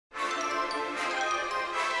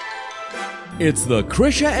It's the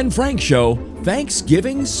Krisha and Frank Show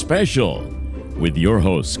Thanksgiving Special with your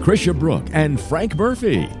hosts Krisha Brooke and Frank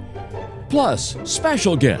Murphy. Plus,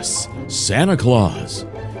 special guests Santa Claus,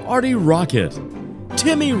 Artie Rocket,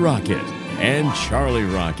 Timmy Rocket, and Charlie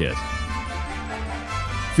Rocket.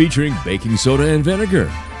 Featuring baking soda and vinegar,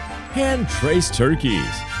 hand-traced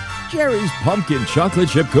turkeys, Jerry's pumpkin chocolate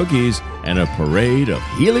chip cookies, and a parade of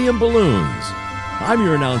helium balloons. I'm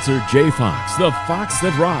your announcer, Jay Fox, the Fox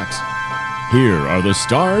that rocks. Here are the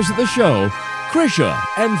stars of the show, Krisha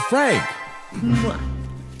and Frank.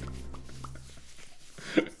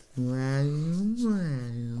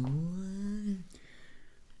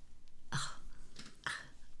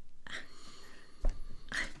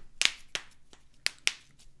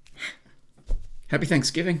 Happy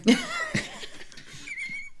Thanksgiving.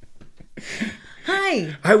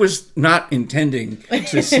 Hi. I was not intending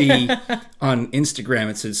to see on Instagram,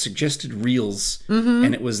 it said suggested reels,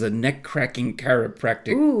 and it was the neck-cracking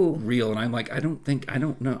chiropractic reel, and I'm like, I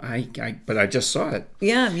don't know, but I just saw it.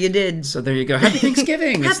 Yeah, you did. So there you go. Happy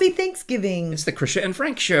Thanksgiving. Happy Thanksgiving. It's the Krisha and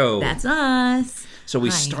Frank Show. That's us. So we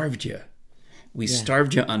starved you. We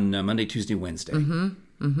starved you on Monday, Tuesday, Wednesday,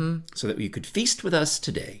 so that you could feast with us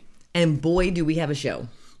today. And boy, do we have a show.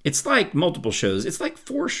 It's like multiple shows. It's like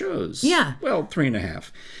 4 shows. Yeah. Well,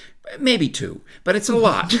 3.5. Maybe 2. But it's a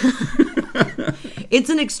lot. It's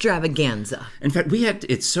an extravaganza. In fact,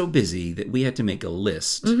 it's so busy that we had to make a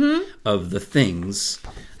list of the things.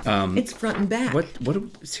 It's front and back.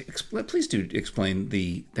 Please do explain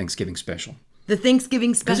the Thanksgiving special. The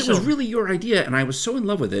Thanksgiving special. Because it was really your idea, and I was so in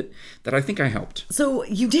love with it that I think I helped. So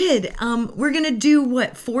you did. We're going to do,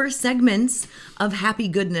 4 segments of happy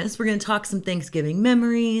goodness. We're going to talk some Thanksgiving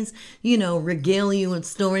memories, regale you with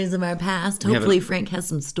stories of our past. Hopefully Frank has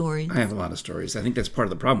some stories. I have a lot of stories. I think that's part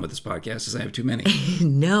of the problem with this podcast is I have too many.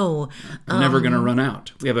 No. I'm never going to run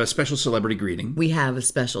out. We have a special celebrity greeting. We have a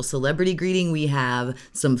special celebrity greeting. We have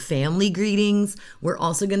some family greetings. We're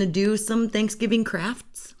also going to do some Thanksgiving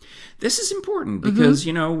crafts. This is important because,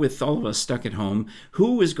 with all of us stuck at home,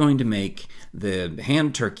 who is going to make the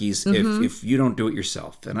hand turkeys if you don't do it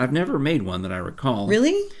yourself? And I've never made one that I recall.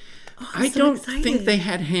 Really? Oh, I don't think they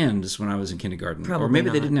had hands when I was in kindergarten. Probably or maybe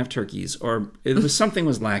not. They didn't have turkeys. Or something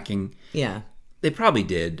was lacking. Yeah. They probably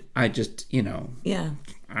did. I just, Yeah.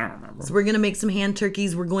 I don't remember. So we're going to make some hand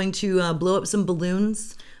turkeys. We're going to blow up some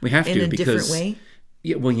balloons. We have to in a different way.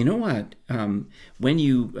 Yeah, well, you know what? When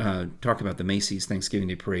you talk about the Macy's Thanksgiving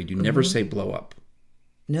Day Parade, you never say blow up.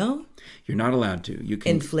 No? You're not allowed to. You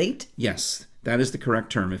can Inflate? Yes, that is the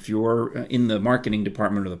correct term. If you're in the marketing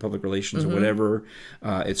department or the public relations or whatever,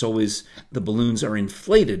 it's always the balloons are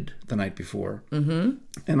inflated the night before. And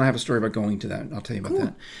I have a story about going to that. I'll tell you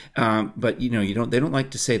about that. But they don't like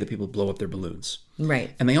to say that people blow up their balloons.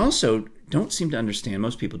 Right. And they also don't seem to understand.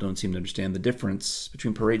 Most people don't seem to understand the difference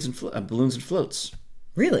between parades and balloons and floats.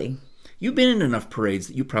 Really? You've been in enough parades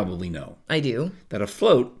that you probably know I do. that a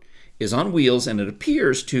float is on wheels and it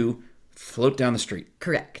appears to float down the street.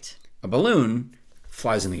 Correct. A balloon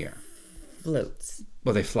flies in the air. Floats.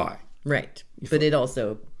 Well, they fly. Right. But it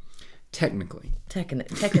also... Technically.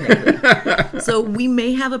 Technically. So we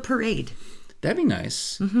may have a parade. That'd be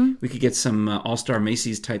nice. We could get some All-Star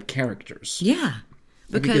Macy's type characters. Yeah.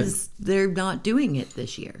 That'd be Because they're not doing it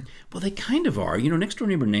this year. Well, they kind of are. Next door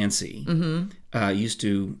neighbor Nancy used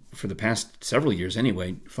to, for the past several years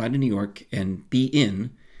anyway, fly to New York and be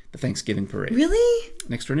in the Thanksgiving parade. Really?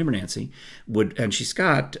 Next door neighbor Nancy would, and she's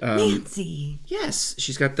got... Nancy. Yes,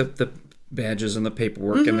 she's got the badges and the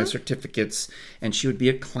paperwork and the certificates, and she would be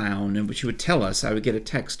a clown, and she would tell us. I would get a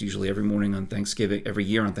text usually every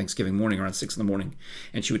year on Thanksgiving morning around 6 in,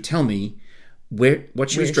 and she would tell me what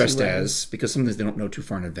she was dressed as, because sometimes they don't know too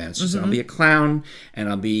far in advance. She said, I'll be a clown, and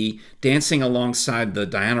I'll be dancing alongside the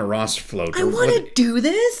Diana Ross float. I want to do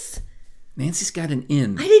this. Nancy's got an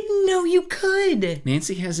in. I didn't know you could.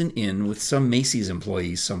 Nancy has an in with some Macy's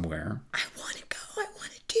employee somewhere. I want to go. I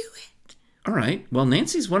want to do it. All right. Well,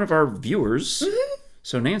 Nancy's one of our viewers.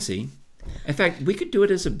 So, Nancy, in fact, we could do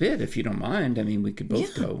it as a bit if you don't mind. I mean, we could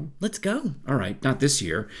both go. Let's go. All right. Not this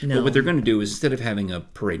year. No. But what they're going to do is instead of having a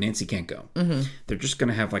parade, Nancy can't go. They're just going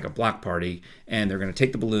to have like a block party, and they're going to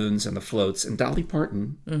take the balloons and the floats, and Dolly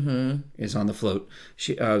Parton is on the float.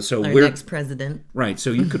 Our we're next president. right.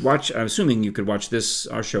 So you could watch. I'm assuming you could watch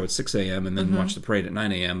our show at 6 a.m. and then watch the parade at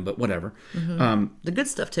 9 a.m. But whatever. The good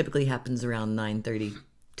stuff typically happens around 9:30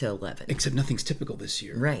 to 11. Except nothing's typical this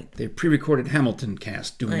year. Right. They pre-recorded Hamilton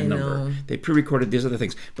cast doing a number. know. They pre-recorded these other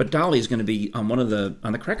things. But Dolly is going to be on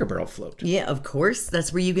the Cracker Barrel float. Yeah, of course.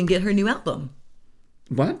 That's where you can get her new album.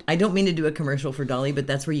 What? I don't mean to do a commercial for Dolly, but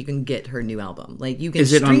that's where you can get her new album. Like, you can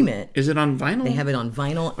Is it stream on, it. Is it on vinyl? They have it on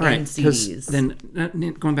vinyl All right, and 'cause CDs. then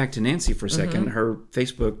going back to Nancy for a second, her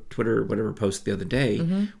Facebook, Twitter, whatever post the other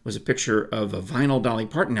day was a picture of a vinyl Dolly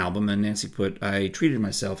Parton album, and Nancy put, "I treated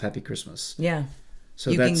myself. Happy Christmas." Yeah.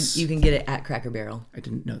 So you that's can get it at Cracker Barrel. I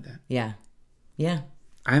didn't know that. Yeah. Yeah.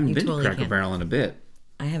 I haven't You been totally to Cracker can. Barrel in a bit,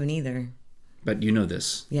 I haven't either. but you know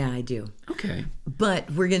this. Yeah, I do. Okay.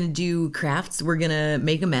 But we're going to do crafts. We're going to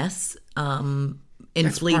make a mess,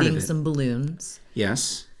 inflating it. some balloons.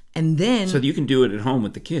 Yes. And then, So you can do it at home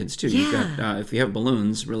with the kids too. You've Yeah. got if you have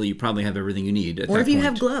balloons, really, you probably have everything you need. At or that if you point.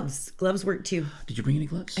 have gloves. Gloves work too. Did you bring any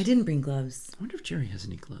gloves? I didn't bring gloves. I wonder if Jerry has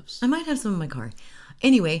any gloves. I might have some in my car.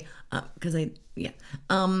 Anyway, because I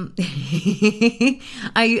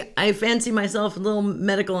fancy myself a little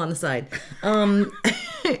medical on the side.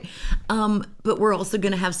 But we're also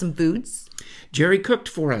going to have some foods. Jerry cooked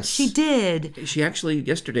for us. She did. She actually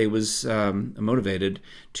yesterday was motivated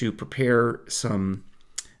to prepare some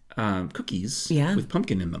cookies Yeah. with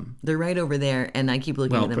pumpkin in them. They're right over there, and I keep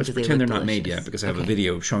looking Well, at them let's because they pretend look they're not made delicious. yet because I have a Okay.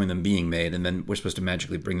 video showing them being made, and then we're supposed to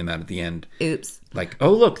magically bring them out at the end. Oops. Like,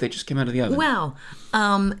 oh look, they just came out of the oven. Wow.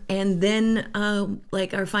 And then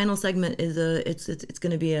like our final segment is it's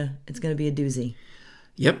gonna be a doozy.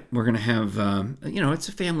 Yep, we're gonna have it's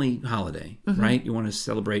a family holiday, Mm-hmm. right? You want to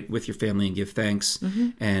celebrate with your family and give thanks.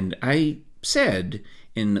 And I said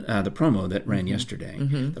in the promo that ran yesterday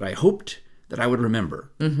that I hoped that I would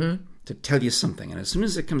remember to tell you something, and as soon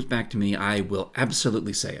as it comes back to me, I will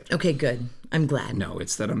absolutely say it. Okay, good. I'm glad. No,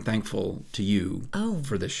 it's that I'm thankful to you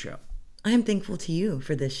for this show. I am thankful to you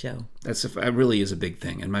for this show. That really is a big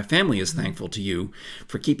thing. And my family is thankful to you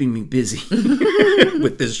for keeping me busy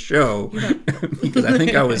with this show because I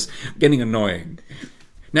think I was getting annoying.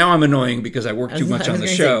 Now I'm annoying because I work too much on the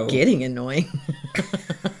show. Getting annoying.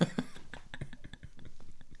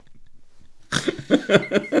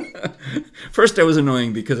 First, I was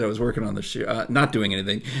annoying because I was working on the show, not doing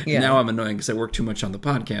anything. Yeah. Now I'm annoying because I work too much on the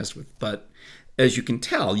podcast. But as you can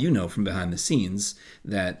tell, from behind the scenes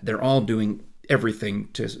that they're all doing everything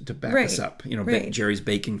to back us up. Right. Jerry's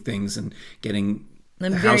baking things and getting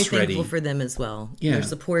I'm the very house ready. thankful for them as well. Yeah. Their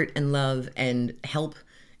support and love and help.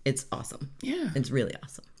 It's awesome. Yeah. It's really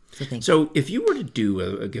awesome. So thank you. So if you were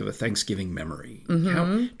to give a Thanksgiving memory,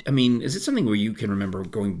 is it something where you can remember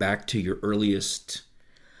going back to your earliest?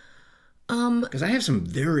 Because I have some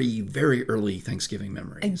very, very early Thanksgiving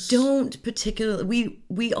memories. Don't particularly.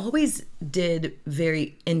 We always did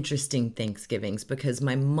very interesting Thanksgivings because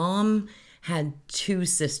my mom had two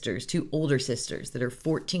older sisters that are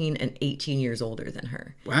 14 and 18 years older than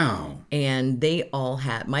her. Wow. And they all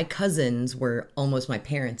had, my cousins were almost my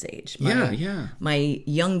parents' age. Yeah. My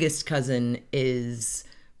youngest cousin is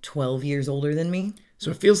 12 years older than me. So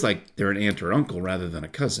it feels like they're an aunt or uncle rather than a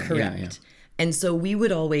cousin. Correct. Yeah. And so we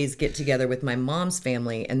would always get together with my mom's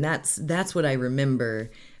family, and that's what I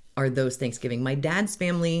remember are those Thanksgiving. My dad's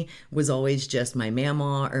family was always just my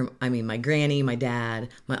my granny, my dad,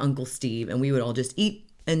 my Uncle Steve, and we would all just eat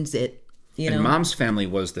and sit, And Mom's family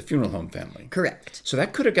was the funeral home family. Correct. So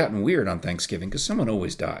that could have gotten weird on Thanksgiving because someone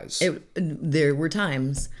always dies. There were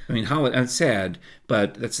times. I mean, it's sad,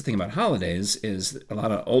 but that's the thing about holidays is a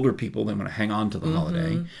lot of older people, they want to hang on to the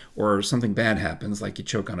holiday, or something bad happens, like you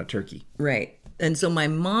choke on a turkey. Right. And so my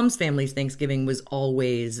mom's family's Thanksgiving was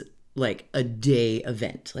always like a day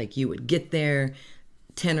event. Like you would get there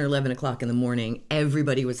 10 or 11 o'clock in the morning.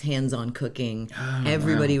 Everybody was hands-on cooking.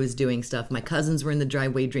 Everybody was doing stuff. My cousins were in the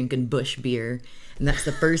driveway drinking Busch beer. And that's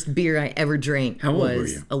the first beer I ever drank. How old was were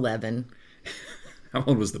you? 11. How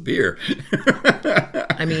old was the beer?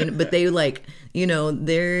 I mean, but they they're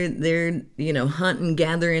hunt and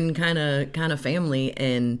gathering kind of family.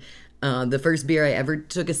 And the first beer I ever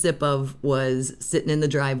took a sip of was sitting in the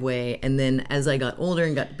driveway. And then as I got older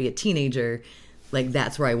and got to be a teenager, like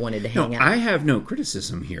that's where I wanted to hang out. I have no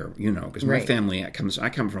criticism here, because my Right. family I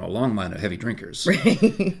come from a long line of heavy drinkers.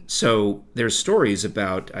 Right. So there's stories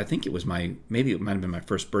about, I think it was maybe it might have been my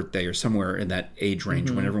first birthday or somewhere in that age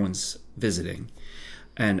range when everyone's visiting.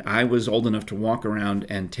 And I was old enough to walk around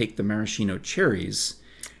and take the maraschino cherries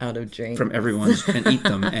Out of drink. from everyone's and eat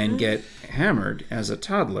them and get hammered as a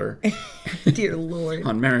toddler Dear Lord.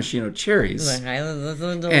 on maraschino cherries.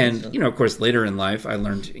 And, of course, later in life, I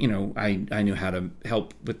learned, I knew how to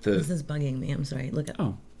help with This the... is bugging me. I'm sorry. Look up.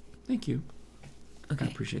 Oh, thank you. Okay. I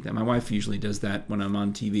appreciate that. My wife usually does that when I'm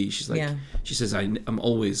on TV. She's like, Yeah. she says, I'm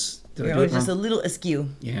always... Did You're I do it always just a wrong? little askew.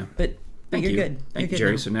 Yeah. But Thank you're you. good. Thank You're you,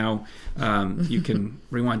 Jerry. good So now you can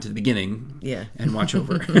rewind to the beginning Yeah. and watch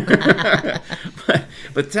over.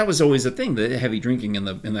 but that was always a thing, the heavy drinking in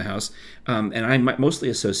the house. And I mostly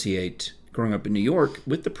associate growing up in New York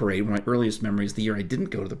with the parade. One of my earliest memories, the year I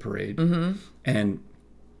didn't go to the parade. And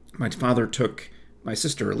my father took my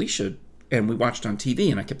sister Alicia, and we watched on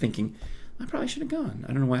TV, and I kept thinking, I probably should have gone.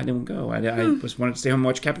 I don't know why I didn't go. I just wanted to stay home and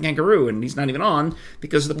watch Captain Kangaroo, and he's not even on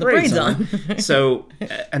because the parade's on. So,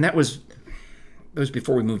 and that was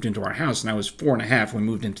before we moved into our house, and I was 4 and a half when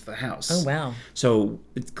we moved into the house. Oh, wow. So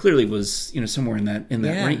it clearly was, somewhere in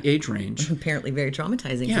that age range. Apparently very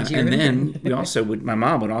traumatizing. Yeah, and then we also my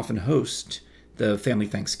mom would often host the family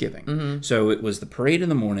Thanksgiving. So it was the parade in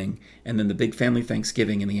the morning, and then the big family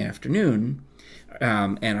Thanksgiving in the afternoon.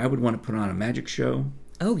 And I would want to put on a magic show.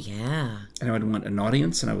 Oh, yeah. And I would want an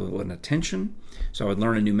audience, and I would want attention. So I would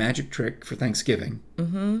learn a new magic trick for Thanksgiving,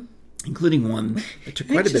 including one that took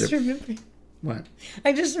quite a bit of... Remember. What?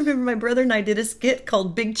 I just remember my brother and I did a skit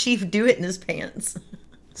called Big Chief Do It in His Pants.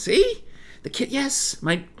 See? The kid, yes.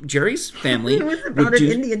 Jerry's family It was about an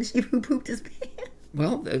Indian chief who pooped his pants.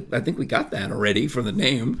 Well, I think we got that already from the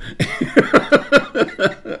name.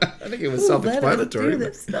 I think it was self-explanatory.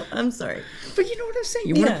 That stuff. I'm sorry. But you know what I'm saying?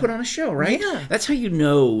 You want to put on a show, right? Yeah. That's how you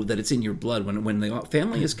know that it's in your blood when the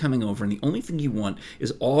family is coming over and the only thing you want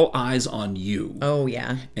is all eyes on you. Oh,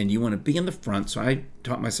 yeah. And you want to be in the front. So I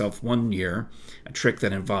taught myself one year a trick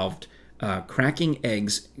that involved cracking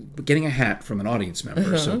eggs, getting a hat from an audience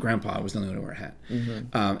member. So Grandpa was the only one to wear a hat.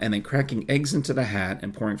 And then cracking eggs into the hat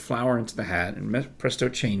and pouring flour into the hat and presto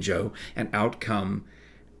changeo, and out come,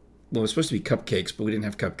 well, it was supposed to be cupcakes, but we didn't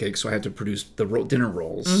have cupcakes, so I had to produce the dinner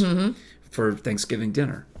rolls for Thanksgiving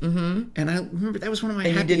dinner. And I remember that was one of my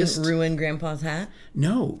happiest... And you didn't ruin Grandpa's hat?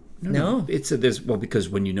 No. Because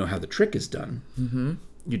when you know how the trick is done,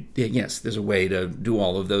 yes, there's a way to do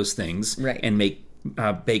all of those things and make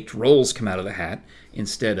baked rolls come out of the hat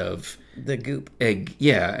instead of the goop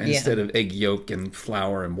instead of egg yolk and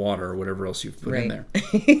flour and water or whatever else you've put in there.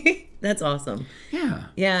 That's awesome.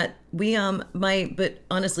 We but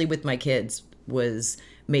honestly with my kids was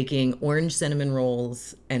making orange cinnamon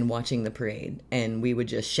rolls and watching the parade, and we would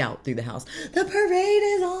just shout through the house, "The parade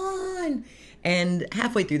is on!" And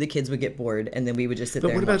halfway through, the kids would get bored, and then we would just sit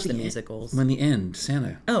there and watch the musicals. When the end,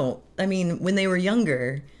 Santa? Oh, I mean, when they were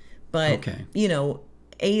younger. But,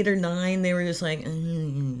 8 or 9, they were just like...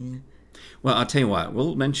 Well, I'll tell you what.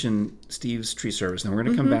 We'll mention Steve's tree service. Now, we're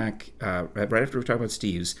going to come back right after we talk about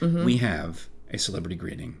Steve's. We have a celebrity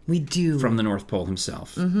greeting. We do. From the North Pole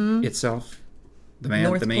himself. Itself. The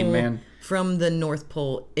main man. From the North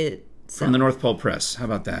Pole itself. From the North Pole Press. How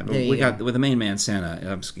about that? We got with the main man, Santa.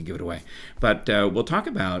 I'm just going to give it away. But we'll talk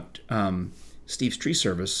about... Steve's Tree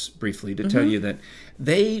Service briefly to tell you that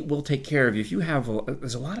they will take care of you. If you have,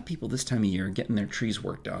 there's a lot of people this time of year getting their trees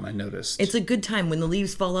worked on, I noticed. It's a good time. When the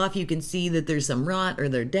leaves fall off, you can see that there's some rot or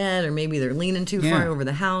they're dead or maybe they're leaning too far over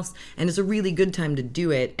the house. And it's a really good time to do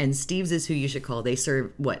it. And Steve's is who you should call. They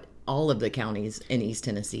serve, all of the counties in East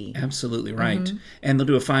Tennessee. Absolutely right. And they'll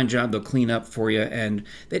do a fine job. They'll clean up for you. And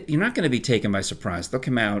you're not going to be taken by surprise. They'll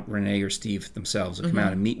come out, Renee or Steve themselves will come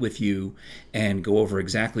out and meet with you and go over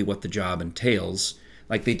exactly what the job entails,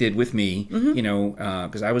 like they did with me,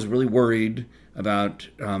 because I was really worried about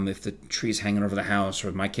if the tree's hanging over the house, or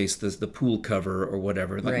in my case, the pool cover or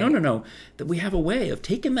whatever. Like, no, that we have a way of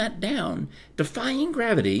taking that down, defying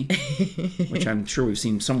gravity, which I'm sure we've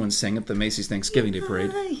seen someone sing at the Macy's Thanksgiving Day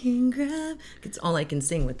Parade. It's all I can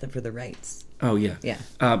sing for the rights. Oh, yeah. Yeah.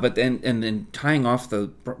 But then tying off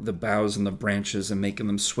the boughs and the branches and making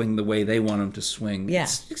them swing the way they want them to swing. Yeah.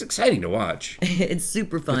 It's exciting to watch. It's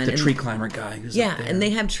super fun. With the tree climber guy who's up there. And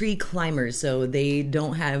they have tree climbers, so they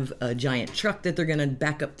don't have a giant truck that they're going to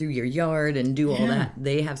back up through your yard and do all that.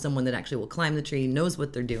 They have someone that actually will climb the tree, knows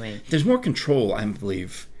what they're doing. There's more control, I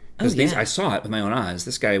believe. Because I saw it with my own eyes.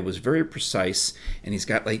 This guy was very precise, and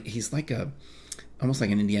he's like almost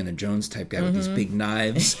like an Indiana Jones type guy with these big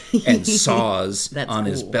knives and saws on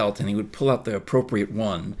his belt, and he would pull out the appropriate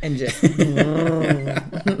one. And just...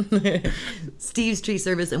 Steve's Tree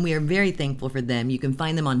Service, and we are very thankful for them. You can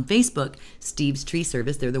find them on Facebook, Steve's Tree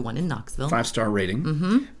Service. They're the one in Knoxville. 5-star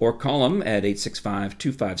rating. Or call them at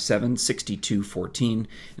 865-257-6214.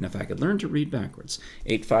 And if I could learn to read backwards,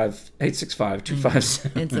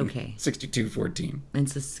 865-257. It's okay. 6214.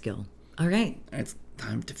 It's a skill. All right. It's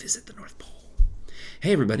time to visit the North Pole.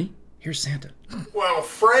 Hey, everybody, here's Santa. Well,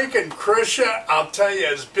 Frank and Krisha, I'll tell you,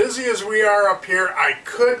 as busy as we are up here, I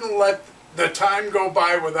couldn't let the time go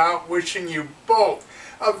by without wishing you both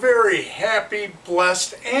a very happy,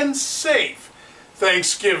 blessed, and safe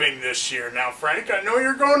Thanksgiving this year. Now, Frank, I know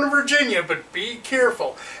you're going to Virginia, but be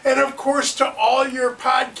careful. And, of course, to all your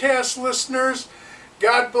podcast listeners,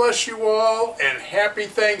 God bless you all, and happy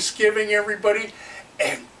Thanksgiving, everybody.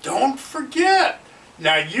 And don't forget,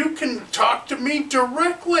 Now you can talk to me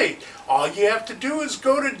directly. All you have to do is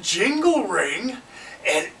go to Jingle Ring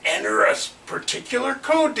and enter a particular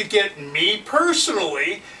code to get me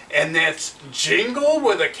personally, and that's Jingle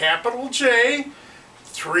with a capital J,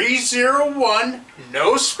 301,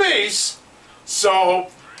 no space. So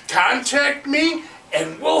contact me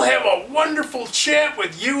and we'll have a wonderful chat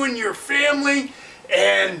with you and your family,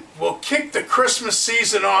 and we'll kick the Christmas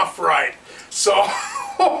season off right. So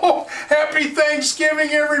happy Thanksgiving,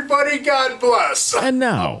 everybody. God bless. And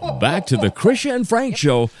now, back to the Krisha and Frank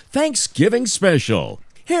Show Thanksgiving Special.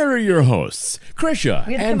 Here are your hosts, Krisha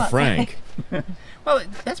and Frank. Well,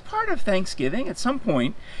 that's part of Thanksgiving. At some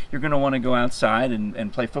point, you're going to want to go outside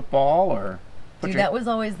and play football or... Dude, that was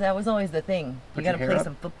always the thing. You got to play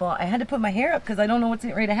some football. I had to put my hair up because I don't know what's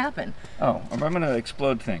ready to happen. Oh, I'm going to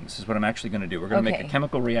explode things is what I'm actually going to do. We're going to make a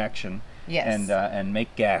chemical reaction and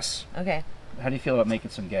make gas. Okay. How do you feel about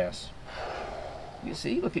making some gas? You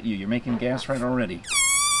see? Look at you. You're making gas right already.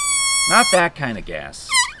 Not that kind of gas.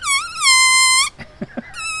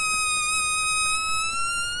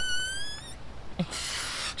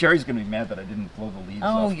 Jerry's going to be mad that I didn't blow the leaves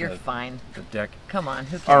off you're fine. The deck. Come on,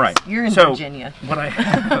 who cares? All right. You're in Virginia. What I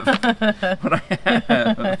have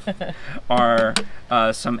are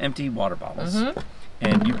some empty water bottles. Mm-hmm.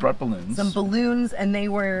 And you brought balloons. Some balloons, and they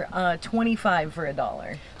were $25 for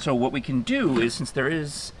 $1. So what we can do is, since there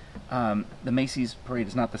is the Macy's parade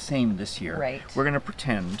is not the same this year, right? We're going to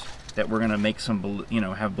pretend that we're going to make some,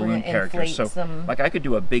 have balloon characters. So, some... like, I could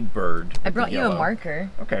do a big bird. I brought you a marker.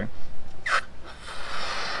 Okay.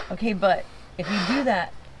 Okay, but if you do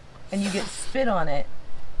that and you get spit on it,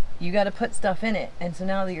 you got to put stuff in it, and so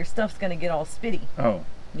now your stuff's going to get all spitty. Oh.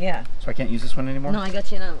 Yeah. So I can't use this one anymore? No, I got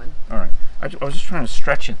you another one. All right. I was just trying to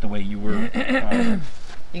stretch it the way you were.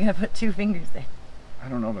 You got to put 2 fingers there. I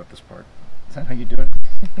don't know about this part. Is that how you do it?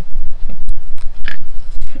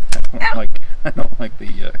 I don't like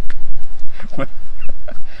the.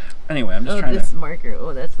 Anyway, I'm just trying to. Oh, this marker.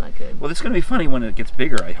 Oh, that's not good. Well, it's going to be funny when it gets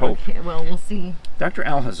bigger, I hope. Okay, well, we'll see. Dr.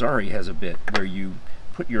 Al-Hazari has a bit where you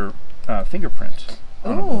put your fingerprint.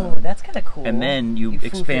 Oh, that's kind of cool. And then you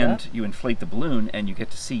expand, you inflate the balloon, and you get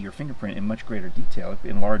to see your fingerprint in much greater detail. It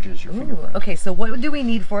enlarges your fingerprint. Okay, so what do we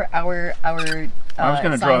need for our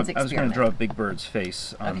science experiment? I was going to draw a big bird's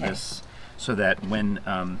face on this, so that when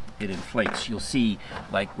it inflates, you'll see,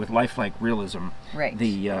 like with lifelike realism,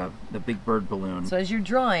 the big bird balloon. So as you're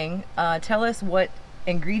drawing, tell us what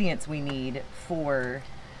ingredients we need for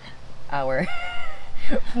our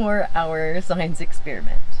science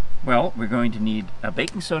experiment. Well, we're going to need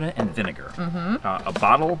baking soda and vinegar, a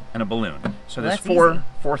bottle and a balloon. So there's four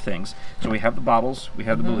things. So we have the bottles, we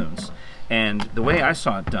have the balloons, and the way I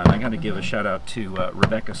saw it done, I got to give a shout out to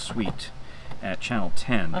Rebecca Sweet at Channel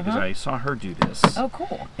 10 because I saw her do this. Oh,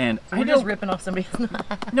 cool! And so we're just ripping off somebody.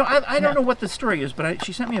 No, I don't know what the story is, but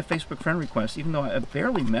she sent me a Facebook friend request, even though I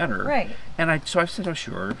barely met her. Right. And I said, oh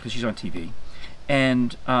sure, because she's on TV,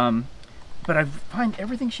 and. But I find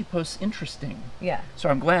everything she posts interesting. Yeah. So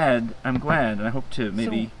I'm glad, and I hope to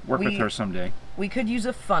maybe work with her someday. We could use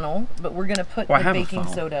a funnel, but we're gonna put the baking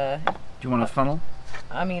soda. Do you want a funnel?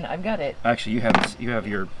 I mean, I've got it. Actually, you have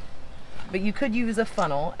your. But you could use a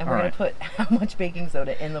funnel, and we're gonna put how much baking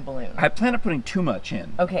soda in the balloon? I plan on putting too much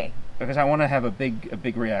in. Okay. Because I want to have a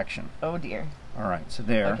big reaction. Oh dear. All right. So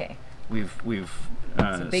there. Okay. We've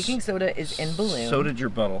so baking soda is in balloon. Sodaed your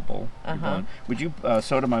bottle. Balloon. Would you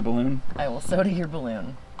soda my balloon? I will soda your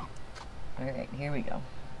balloon. All right, here we go.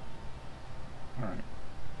 All right.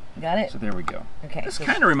 Got it? So there we go. Okay. This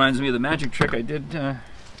kind of reminds me of the magic trick I did to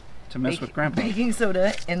mess with Grandpa. Baking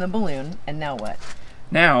soda in the balloon, and now what?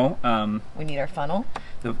 Now, we need our funnel.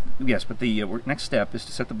 Yes, but the next step is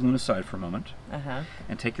to set the balloon aside for a moment.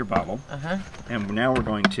 And take your bottle. And now we're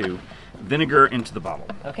going to vinegar into the bottle.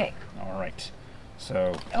 Okay. All right.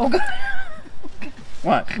 So. Oh God.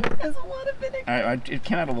 What? There's a lot of vinegar. It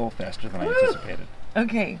came out a little faster than I anticipated.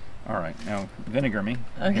 Okay. All right. Now vinegar me.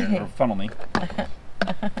 Okay. Or funnel me.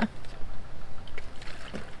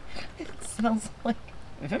 It smells like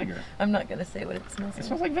vinegar. I'm not gonna say what it smells like. It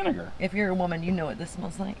smells like vinegar. If you're a woman, you know what this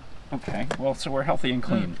smells like. Okay. Well, so we're healthy and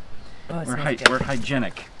clean. Oh, we're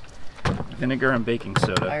hygienic. Vinegar and baking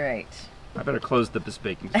soda. All right. I better close this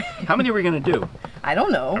baking. How many are we going to do? I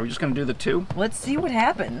don't know. Are we just going to do the 2? Let's see what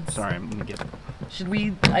happens. Sorry, I'm going to get it. Should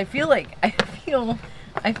we? I feel like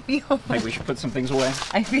like we should put some things away.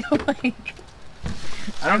 I feel like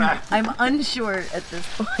I don't know. I'm unsure at this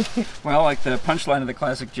point. Well, like the punchline of the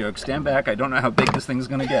classic joke, stand back, I don't know how big this thing's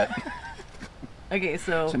going to get. Okay,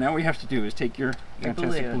 so So now what we have to do is take your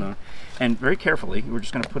fantastic balloon. balloon, and very carefully, we're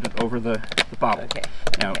just going to put it over the bottle. Okay.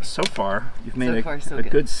 Now, so far, you've made So a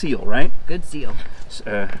good seal, right? good seal.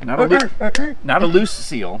 Not a loose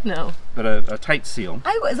seal, No. but a tight seal.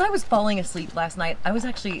 As I was falling asleep last night, I was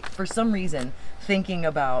actually, for some reason, thinking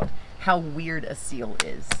about how weird a seal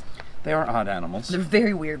is. They are odd animals. They're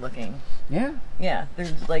very weird looking. Yeah. Yeah,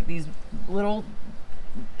 they're like these little.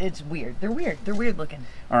 It's weird. They're weird. They're weird looking.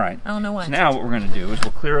 All right. I don't know why. So now what we're going to do is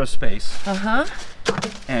we'll clear a space,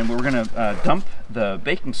 and we're going to dump the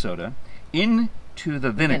baking soda into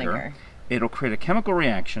the vinegar. It'll create a chemical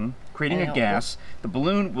reaction, creating a gas. The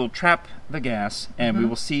balloon will trap the gas, and we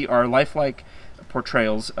will see our lifelike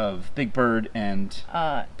portrayals of Big Bird and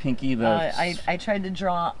Pinky the. I tried to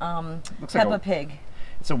draw Looks like Peppa a- Pig.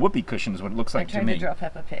 It's a whoopee cushion is what it looks I like to tried me. to draw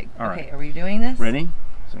Peppa Pig. All Okay, right. are we doing this? Ready?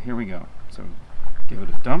 So here we go. So give it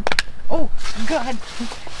a dump. Oh God!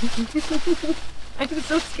 I'm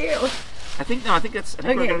so scared. I think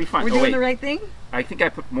we're gonna be fine. We're Oh, doing wait. the right thing. I think I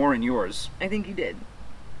put more in yours. I think you did.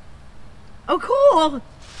 Oh, cool!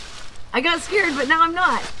 I got scared, but now I'm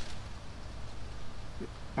not.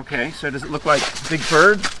 Okay, so does it look like Big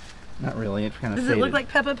Bird? Not really. It's kind of Does faded. it look like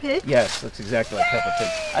Peppa Pig? Yes, looks exactly like Peppa Pig.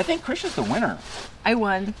 I think Krish is the winner. I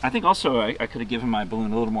won. I think also I could have given my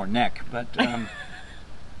balloon a little more neck, but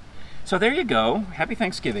so there you go. Happy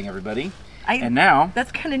Thanksgiving, everybody. And now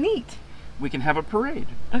That's kind of neat. we can have a parade.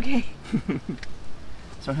 Okay.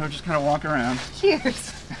 So he'll just kind of walk around.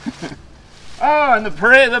 Cheers. Oh, and the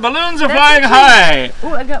balloons are That's flying actually- high.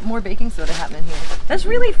 Oh, I've got more baking soda happening here. That's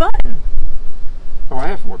really fun. Oh, I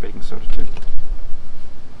have more baking soda too.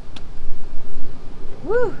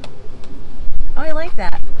 Woo. Oh, I like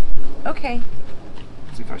that. Okay.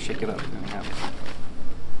 Let's see if I shake it up. Then we have it.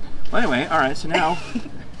 Well, anyway, all right. So now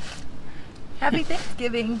Happy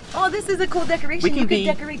Thanksgiving. Oh, this is a cool decoration. We can You be-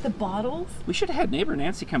 could decorate the bottles. we should have had neighbor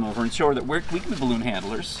Nancy come over and show her that we can be balloon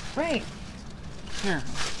handlers. Right. Here,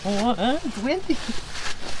 Oh, it's windy.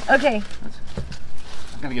 Okay.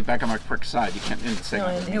 I'm gonna get back on my quick side. You can't end the No,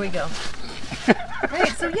 segment. and here we go. Right,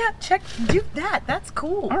 so yeah, do that. That's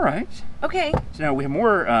cool. All right. Okay. So now we have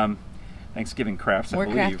more Thanksgiving crafts, More I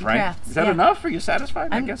believe, crafty right? crafts, Is that yeah. enough? Are you satisfied?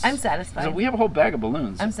 I I'm guess. satisfied. So we have a whole bag of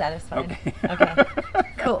balloons. I'm satisfied. Okay. Okay.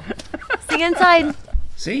 Cool. See you inside.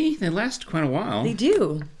 See, they last quite a while. They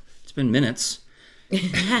do. It's been minutes. It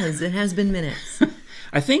has been minutes.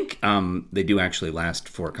 I think they do actually last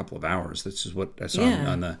for a couple of hours. This is what I saw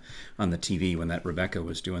Yeah. on the TV when that Rebecca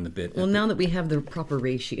was doing the bit Well, now that we have the proper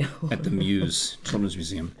ratio. at the Muse Children's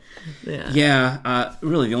Museum. Yeah. Yeah,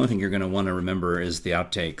 really, the only thing you're going to want to remember is the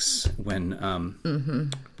outtakes when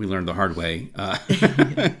we learned the hard way.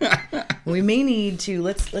 We may need to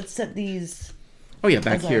let's set these Oh yeah,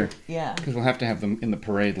 back as here. our- yeah. Because we'll have to have them in the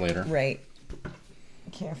parade later. Right.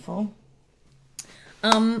 Careful.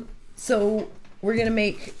 So we're gonna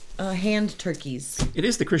make hand turkeys. It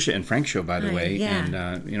is the Krisha and Frank show, by the way. yeah. And,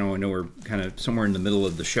 I know we're kind of somewhere in the middle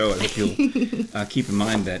of the show. I hope you'll keep in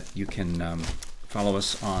mind that you can follow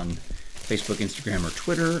us on Facebook, Instagram, or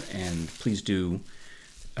Twitter. And please do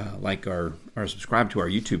like or subscribe to our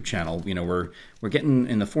YouTube channel. You know, we're getting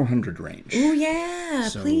in the 400 range. Oh yeah!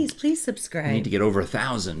 So please subscribe. We need to get over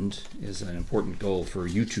 1,000 is an important goal for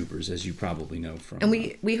YouTubers, as you probably know from. And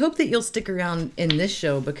we hope that you'll stick around in this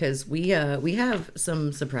show because we have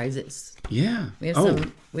some surprises. yeah. We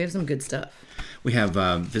have some good stuff. We have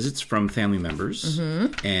visits from family members,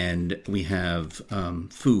 and we have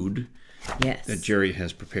food Yes. that Jerry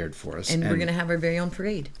has prepared for us. And we're gonna have our very own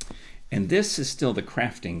parade. And this is still the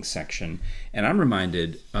crafting section. And I'm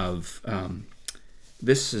reminded of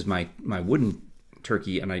this is my wooden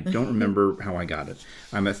turkey, and I don't remember how I got it.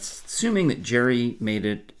 I'm assuming that Jerry made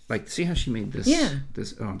it. Like, see how she made this? Yeah.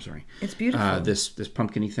 This. Oh, I'm sorry. It's beautiful. This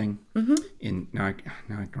pumpkin-y thing. Mm-hmm. Now I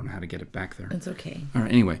don't know how to get it back there. It's okay. All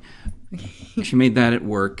right. Anyway, she made that at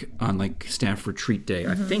work on like staff retreat day.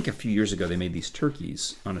 I think a few years ago they made these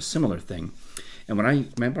turkeys on a similar thing. And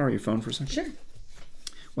may I borrow your phone for a second? Sure.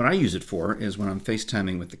 What I use it for is when I'm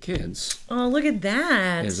FaceTiming with the kids. Oh, look at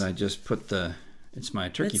that. Is I just put it's my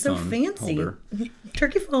turkey That's so phone fancy. holder,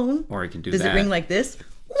 Turkey phone. or I can do Does that. it ring like this?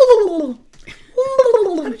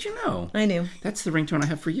 How did you know? I knew. That's the ringtone I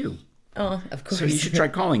have for you. Oh, of course. So you should try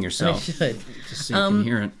calling I yourself. should. Just so you can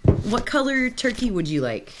hear it. What color turkey would you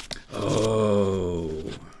like? Oh,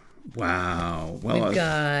 wow. Well, We've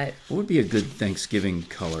got what would be a good Thanksgiving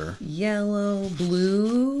color? yellow,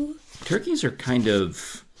 blue, Turkeys are kind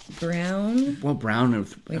of brown. brown.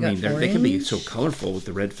 I mean, got they can be orange. so colorful with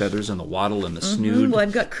the red feathers and the wattle and the snood. Well,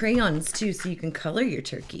 I've got crayons too, so you can color your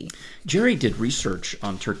turkey. Jerry did research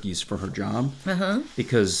on turkeys for her job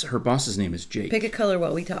because her boss's name is Jake. Pick a color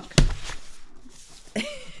while we talk.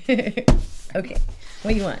 Okay.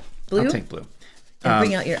 What do you want? Blue? I'll take blue. And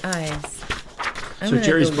bring out your eyes. So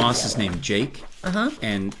Jerry's boss is named Jake.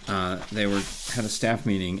 And they had a staff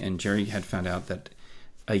meeting, and Jerry had found out that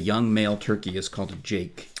a young male turkey is called a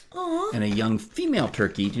Jake. Aww. And a young female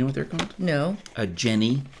turkey, do you know what they're called? No. A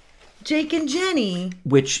Jenny. Jake and Jenny.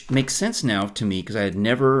 Which makes sense now to me, because I had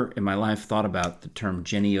never in my life thought about the term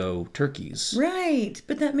Jenny-O turkeys. Right,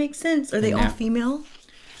 but that makes sense. Are they all female?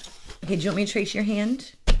 Okay, do you want me to trace your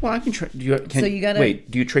hand? Well, I can trace. So you gotta wait.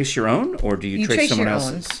 Do you trace your own, or do you trace someone your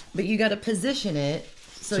else's? own, but you got to position it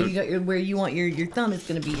so you got where you want your thumb is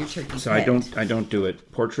going to be your turkey's So head. I don't do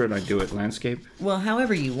it portrait. I do it landscape. Well,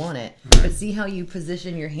 however you want it, but see how you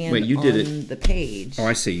position your hand Wait, you on did it. the page. Oh,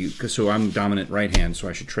 I see. So I'm dominant right hand, so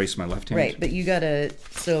I should trace my left hand. Right, but you gotta.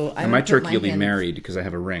 So I'm. My turkey will be married because I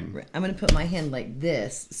have a ring. I'm going to put my hand like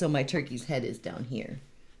this, so my turkey's head is down here.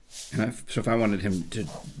 And so if I wanted him to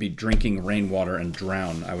be drinking rainwater and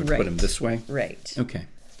drown, I would put him this way? Right. Okay.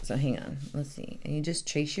 So hang on. Let's see. And you just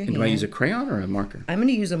trace your And hand. do I use a crayon or a marker? I'm going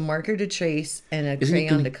to use a marker to trace and a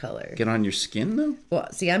crayon to color. Get on your skin, though?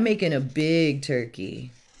 Well, see, I'm making a big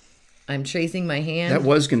turkey. I'm tracing my hand. That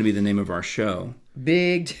was going to be the name of our show.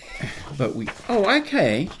 Big. But we... Oh,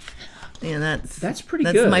 okay. Yeah, that's pretty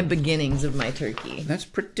good. That's my beginnings of my turkey. That's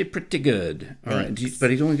pretty good. All right. But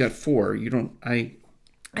he's only got 4. You don't...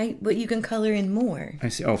 But you can color in more. I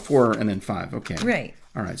see. Oh, 4 and then 5. Okay. Right.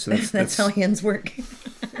 All right. So that's how hands work.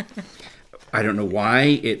 I don't know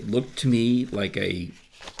why it looked to me like a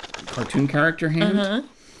cartoon character hand and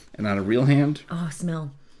not a real hand. Oh,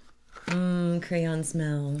 smell. Crayon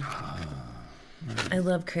smell. I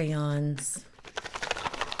love crayons.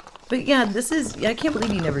 But yeah, I can't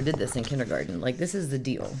believe you never did this in kindergarten. Like, this is the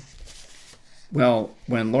deal. Well,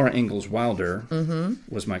 when Laura Ingalls Wilder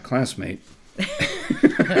was my classmate,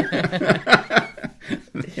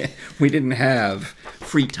 we didn't have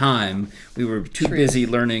free time. We were too busy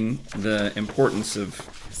learning the importance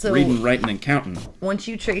of reading, writing, and counting. Once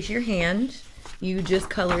you trace your hand, you just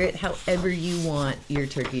color it however you want your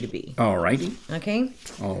turkey to be. All righty. Okay?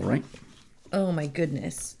 All right. Oh, my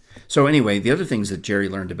goodness. So anyway, the other things that Jerry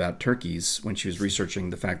learned about turkeys when she was researching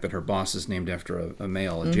the fact that her boss is named after a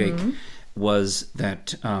male, a Jake, was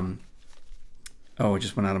that... it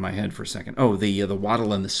just went out of my head for a second. Oh, the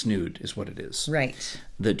wattle and the snood is what it is. Right.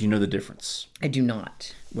 Do you know the difference? I do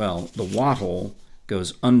not. Well, the wattle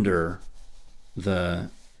goes under the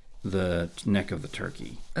neck of the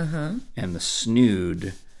turkey. And the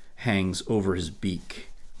snood hangs over his beak.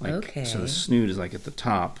 Okay. So the snood is like at the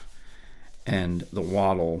top, and the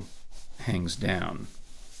wattle hangs down.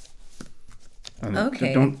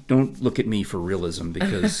 Okay. Don't look at me for realism,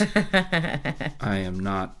 because I am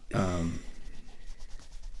not...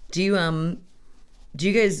 Do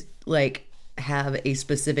you guys like have a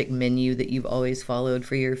specific menu that you've always followed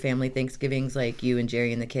for your family Thanksgivings, like you and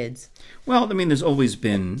Jerry and the kids? Well, I mean, there's always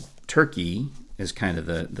been turkey is kind of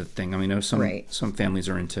the thing. I mean, some families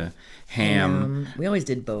are into ham. We always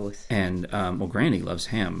did both. And Granny loves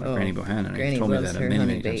ham. Granny Bohannon. Granny told me loves that her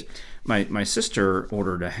many honey times. My sister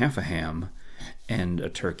ordered a half a ham and a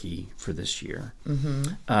turkey for this year.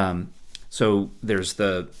 So there's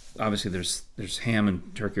obviously there's ham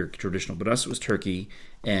and turkey are traditional, but us it was turkey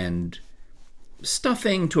and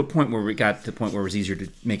stuffing to a point where we got to the point where it was easier to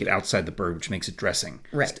make it outside the bird, which makes it dressing.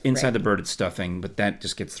 Right. Inside the bird it's stuffing, but that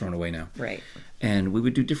just gets thrown away now. Right. And we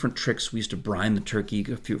would do different tricks. We used to brine the turkey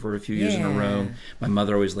for a few years in a row. My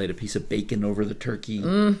mother always laid a piece of bacon over the turkey.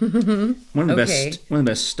 One of the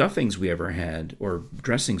best stuffings we ever had, or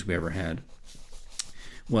dressings we ever had,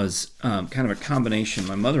 was kind of a combination.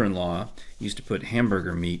 My mother-in-law used to put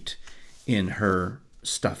hamburger meat in her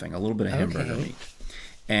stuffing, a little bit of hamburger meat.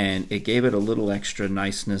 And it gave it a little extra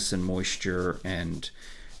niceness and moisture. And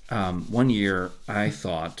one year I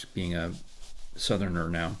thought, being a southerner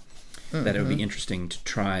now, that it would be interesting to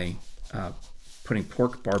try putting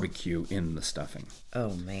pork barbecue in the stuffing.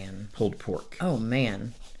 Oh, man. Pulled pork. Oh,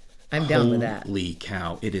 man. I'm down with that. Holy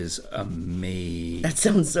cow. It is amazing. That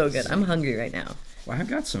sounds so good. I'm hungry right now. Well, I've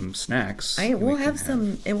got some snacks. We'll have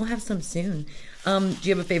some soon. Do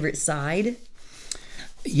you have a favorite side?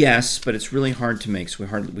 Yes, but it's really hard to make, so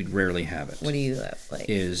we rarely have it. What do you like?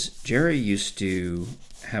 Is Jerry used to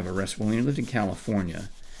have a recipe when we lived in California.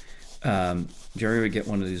 Jerry would get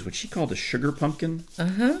one of these, what she called a sugar pumpkin,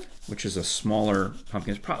 which is a smaller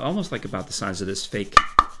pumpkin. It's probably almost like about the size of this fake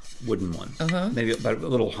wooden one, maybe about a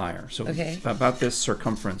little higher. So about this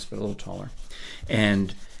circumference, but a little taller.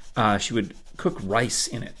 And she would cook rice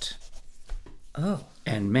in it. Oh.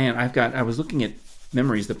 And man, I was looking at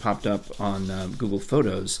memories that popped up on Google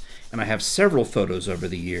Photos, and I have several photos over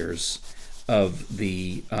the years of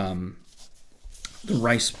the the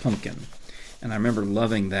rice pumpkin. And I remember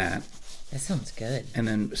loving that. That sounds good. And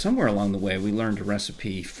then somewhere along the way, we learned a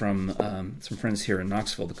recipe from some friends here in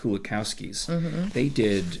Knoxville, the Kulikowskis. Mm-hmm. They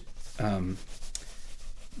did,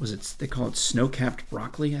 they call it snow-capped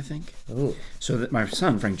broccoli, I think? Ooh. So that my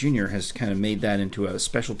son, Frank Jr., has kind of made that into a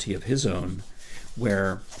specialty of his own,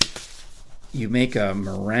 where you make a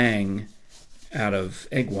meringue out of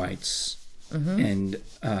egg whites, and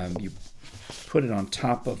you put it on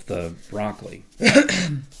top of the broccoli.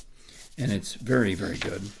 And it's very, very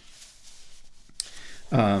good.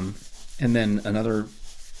 And then another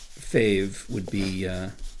fave would be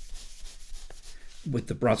with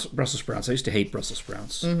the Brussels sprouts. I used to hate Brussels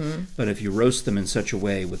sprouts, but if you roast them in such a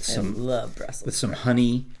way with I some love Brussels. with some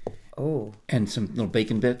honey Oh, and some little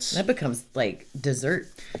bacon bits, that becomes like dessert.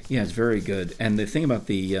 yeah, it's very good. And the thing about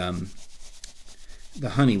the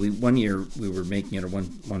honey, one year we were making it, or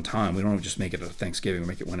one time, we don't just make it at Thanksgiving, we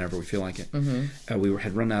make it whenever we feel like it. We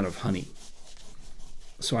had run out of honey.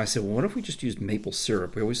 So I said, well, what if we just used maple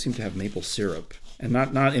syrup? We always seem to have maple syrup. And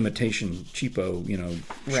not imitation cheapo,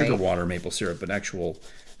 sugar Right. water maple syrup, but actual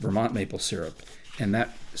Vermont maple syrup. And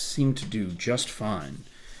that seemed to do just fine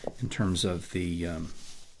in terms of the,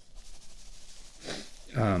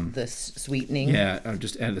 The sweetening.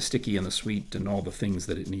 just add the sticky and the sweet and all the things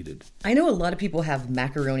that it needed. I know a lot of people have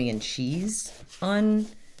macaroni and cheese on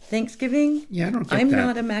Thanksgiving. Yeah, I don't get I'm that.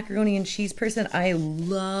 not a macaroni and cheese person. I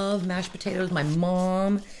love mashed potatoes. My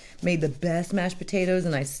mom made the best mashed potatoes,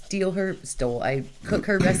 and I I cook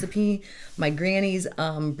her recipe. My granny's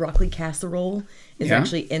broccoli casserole is Yeah?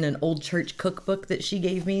 actually in an old church cookbook that she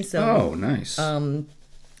gave me. So Oh, nice.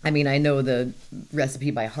 I mean, I know the recipe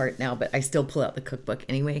by heart now, but I still pull out the cookbook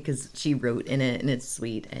anyway because she wrote in it, and it's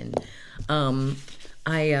sweet. And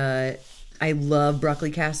I love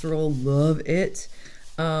broccoli casserole, love it.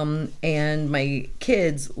 And my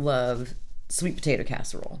kids love sweet potato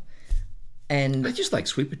casserole. And I just like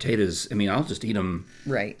sweet potatoes. I mean, I'll just eat them.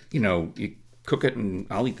 right, You cook it, and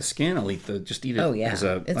I'll eat the skin. I'll eat just eat it. Oh, yeah. as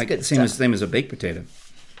a It's like good same stuff. as a baked potato.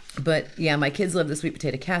 but yeah, my kids love the sweet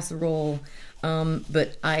potato casserole.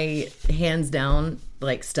 But I hands down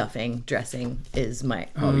like stuffing dressing is my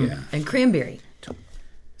yeah. and cranberry.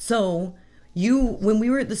 So when we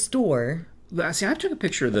were at the store. See, I took a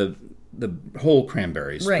picture of the whole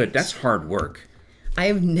cranberries, Right. but that's hard work. I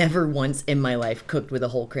have never once in my life cooked with a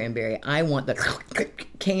whole cranberry. I want the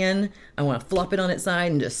can. I want to flop it on its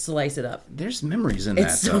side and just slice it up. There's memories in that.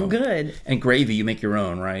 It's so though. good. And gravy, you make your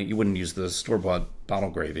own, right? You wouldn't use the store-bought bottle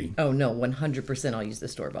gravy. Oh no, 100% I'll use the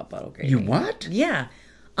store-bought bottle gravy. You what? Yeah.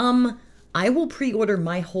 I will pre-order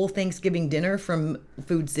my whole Thanksgiving dinner from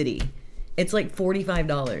Food City. It's like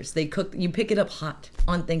 $45. You pick it up hot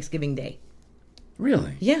on Thanksgiving Day.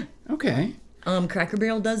 Really? Yeah. Okay. Cracker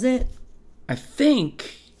Barrel does it. I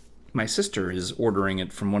think my sister is ordering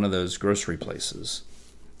it from one of those grocery places.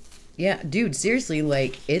 Yeah, dude, seriously,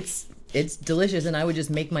 like it's delicious, and I would just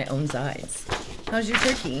make my own size. How's your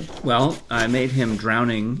turkey? Well, I made him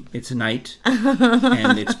drowning. It's night,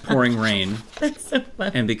 and it's pouring rain. That's so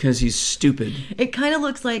fun. And because he's stupid, It kind of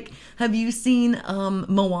looks like. Have you seen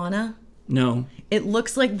Moana? no. It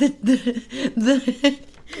looks like the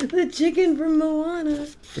chicken from Moana.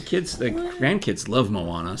 The grandkids love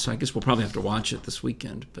Moana, so I guess we'll probably have to watch it this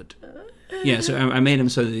weekend. But yeah, so I made him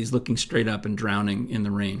so that he's looking straight up and drowning in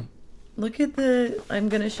the rain. Look at I'm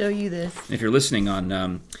going to show you this. If you're listening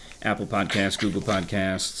on Apple Podcasts, Google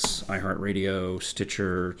Podcasts, iHeartRadio,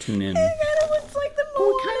 Stitcher, TuneIn, It kind of looks like the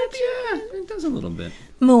Moana yeah, it does a little bit.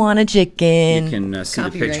 Moana chicken. You can see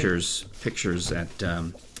Copyright. the pictures at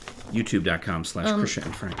youtube.com/Krisha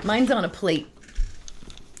and Frank. Mine's on a plate.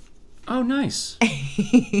 Oh, nice.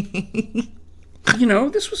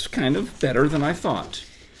 This was kind of better than I thought.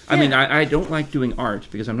 I mean, I don't like doing art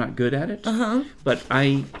because I'm not good at it. But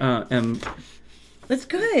I am That's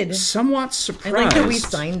good. somewhat I surprised. like that we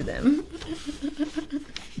signed them.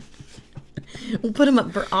 We'll put them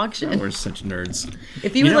up for auction. We're such nerds.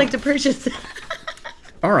 If you would like to purchase it.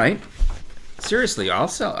 All right. Seriously, I'll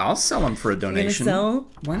sell them for a donation. sell?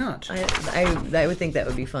 Why not? I would think that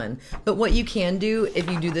would be fun. But what you can do if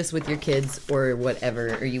you do this with your kids or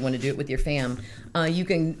whatever, or you want to do it with your fam, you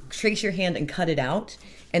can trace your hand and cut it out,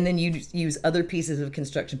 and then you use other pieces of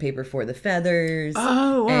construction paper for the feathers.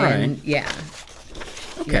 Oh, all right. Yeah.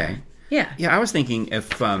 Okay. Yeah. Yeah, I was thinking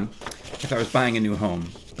if I was buying a new home,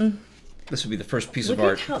 this would be the first piece Look of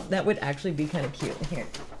art. at how that would actually be kind of cute. Here.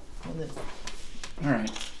 Hold this. All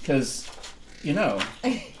right, because how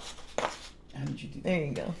did you do that? There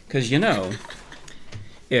you go. Because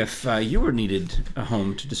if you were needed a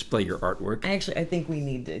home to display your artwork, I think we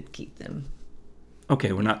need to keep them. okay,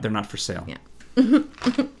 they're not for sale. Yeah.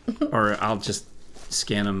 Or I'll just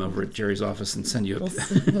scan them over at Jerry's office and send you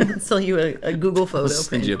We'll sell you a Google photo.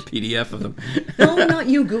 send you a PDF of them. No, not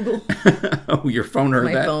you, Google. Oh, your phone heard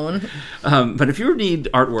My that? phone. But if you need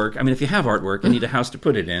artwork, I mean, if you have artwork and need a house to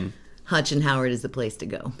put it in, Hutch and Howard is the place to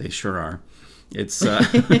go. they sure are. It's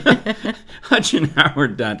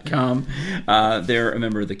hutchandhoward.com. They're a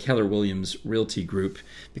member of the Keller Williams Realty Group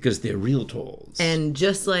because they're realtors. And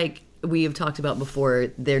just like we have talked about before,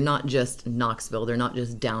 they're not just Knoxville. They're not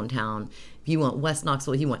just downtown. If you want West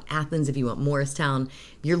Knoxville, if you want Athens, if you want Morristown,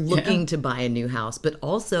 if you're looking to buy a new house, but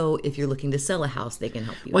also if you're looking to sell a house, they can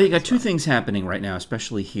help you. Well, you got two things happening right now,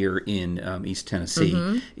 especially here in East Tennessee.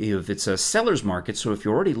 Mm-hmm. If it's a seller's market, so if you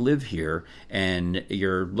already live here and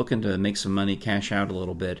you're looking to make some money, cash out a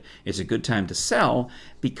little bit, it's a good time to sell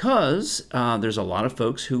because there's a lot of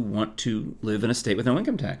folks who want to live in a state with no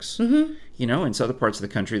income tax. Mm-hmm. You know, in other parts of the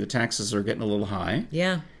country, the taxes are getting a little high.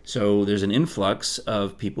 Yeah. So there's an influx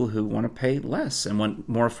of people who want to pay less and want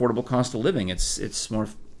more affordable cost of living. It's more.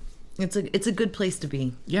 It's a good place to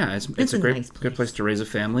be. Yeah, it's a great nice place. good place to raise a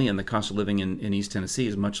family, and the cost of living in East Tennessee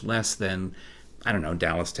is much less than, I don't know,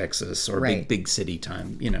 Dallas, Texas, or Right. big city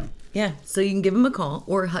time. You know. Yeah. So you can give them a call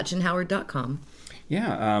or hutchandhoward.com.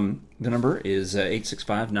 Yeah, the number is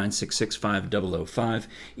 865-966-5005.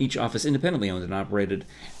 Each office independently owned and operated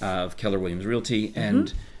of Keller Williams Realty.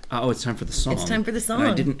 And, it's time for the song. It's time for the song. And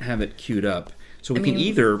I didn't have it queued up. So we I can mean,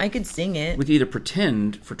 either... I could sing it. We could either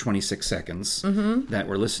pretend for 26 seconds that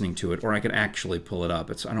we're listening to it, or I could actually pull it up.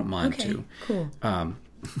 I don't mind Okay, to. cool. I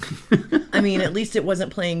mean, at least it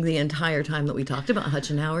wasn't playing the entire time that we talked about Hutch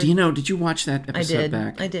and Howard. Did you watch that episode did.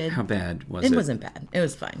 back? I did. How bad was it? It wasn't bad. It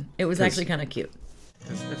was fine. It was actually kind of cute.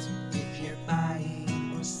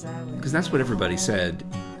 Because that's what everybody said,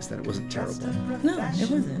 is that it wasn't terrible. No, it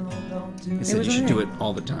wasn't. They said you should do it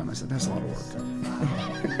all the time. I said, that's a lot of work.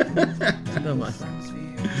 So much.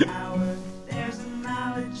 There's a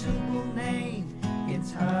knowledgeable name.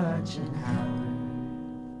 It's Hutch and Howard.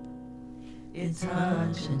 It's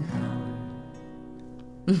Hutch and Howard.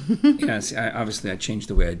 Yeah, see, obviously I changed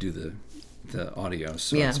the way I do the audio,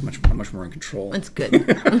 so Yeah. it's much more in control. It's good. Dang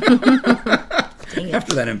it.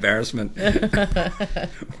 After that embarrassment,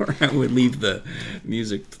 where I would leave the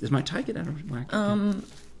music. Is my tie get out of whack?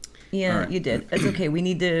 Yeah, All right. you did. That's okay. We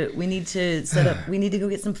need to set up. We need to go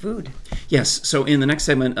get some food. Yes. So in the next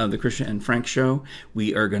segment of the Krisha and Frank show,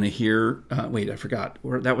 we are going to hear. Wait, I forgot.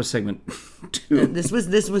 That was segment 2. This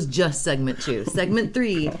was just segment 2. Segment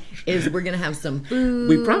 3 is we're gonna have some food.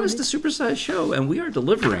 We promised a supersized show, and we are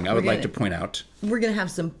delivering. I would like to point out. We're gonna have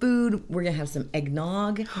some food. We're gonna have some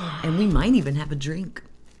eggnog, and we might even have a drink.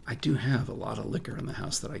 I do have a lot of liquor in the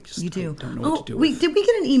house that I just You do. I don't know what to do wait, with. did we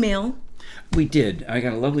get an email? We did. I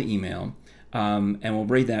got a lovely email, and we'll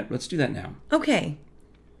read that. Let's do that now. Okay.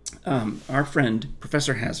 Our friend,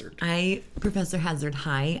 Professor Hazard, Professor Hazard,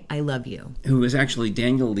 hi, I love you. who is actually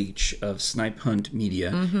Daniel Leach of Snipe Hunt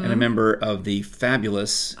Media and a member of the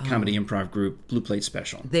fabulous comedy improv group Blue Plate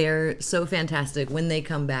Special. They're so fantastic. When they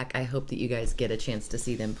come back, I hope that you guys get a chance to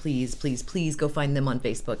see them. Please, please, please go find them on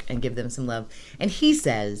Facebook and give them some love. And he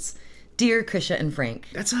says, Dear Krisha and Frank,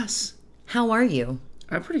 That's us. how are you?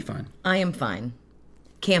 Pretty fun. I am fine.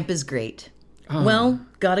 Camp is great. Well,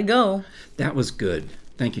 gotta go. That was good.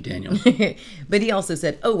 Thank you, Daniel. But he also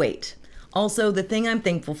said, oh, wait. Also, the thing I'm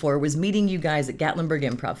thankful for was meeting you guys at Gatlinburg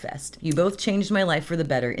Improv Fest. You both changed my life for the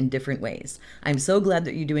better in different ways. I'm so glad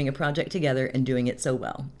that you're doing a project together and doing it so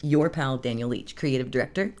well. Your pal, Daniel Leach, Creative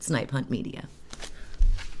Director, Snipe Hunt Media.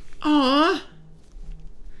 Aw.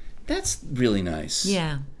 That's really nice.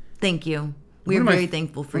 Yeah, thank you. We're One of my- very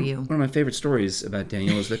thankful for you. One of my favorite stories about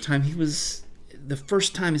Daniel is the time the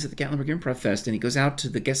first time he's at the Gatlinburg Improv Fest, and he goes out to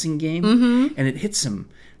the guessing game, and it hits him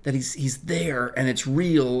that he's there, and it's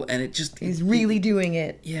real, and it just... He's really doing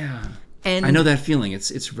it. Yeah. And I know that feeling. It's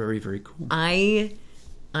very, very cool. I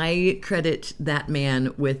credit that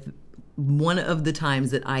man with one of the times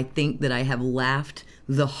that I think that I have laughed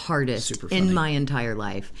the hardest Super funny. in my entire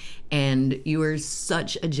life. And you are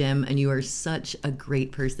such a gem, and you are such a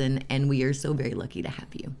great person, and we are so very lucky to have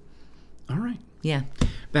you. All right. Yeah.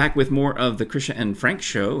 Back with more of the Krisha and Frank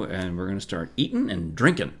show, and we're going to start eating and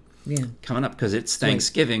drinking. Yeah. Coming up, because it's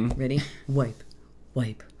Thanksgiving. Ready? Wipe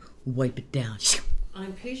it down. I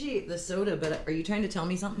appreciate the soda, but are you trying to tell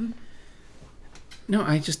me something? No,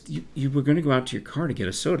 you were going to go out to your car to get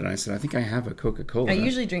a soda, and I said, I think I have a Coca-Cola. I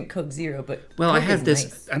usually drink Coke Zero, but Well, I Coke had is this.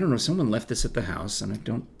 nice. I don't know. Someone left this at the house, and I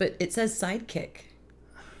don't. But it says Sidekick.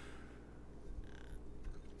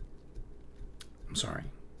 I'm sorry.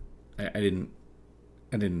 I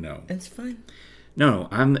didn't know. It's fine. No,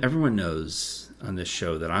 everyone knows on this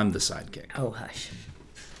show that I'm the sidekick. Oh, hush.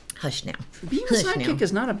 Hush now. Being a Hush sidekick now.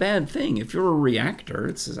 is not a bad thing. If you're a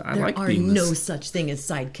reactor, I There like are being no this. such thing as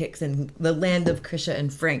sidekicks in the land of Krisha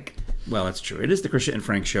and Frank. Well, that's true. It is the Krisha and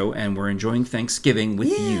Frank show, and we're enjoying Thanksgiving with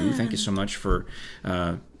you. Yeah. Thank you so much for.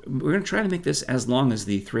 We're going to try to make this as long as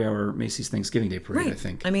the 3-hour Macy's Thanksgiving Day Parade, I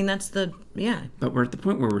think. I mean, that's yeah. But we're at the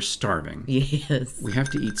point where we're starving. Yes. We have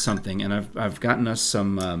to eat something, and I've gotten us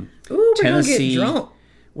some Ooh, we're Tennessee. gonna get drunk.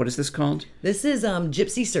 What is this called? This is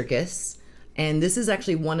Gypsy Circus, and this is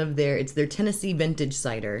actually one of their Tennessee vintage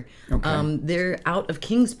cider. Okay. They're out of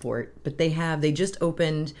Kingsport, but they just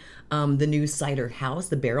opened the new cider house,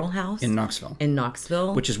 the Barrel House In Knoxville. in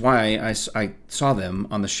Knoxville. Which is why I saw them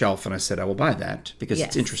on the shelf and I said I will buy that because Yes.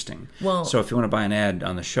 it's interesting. Well- so if you want to buy an ad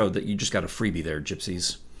on the show, that you just got a freebie there,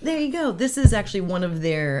 Gypsies. There you go. This is actually one of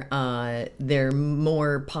their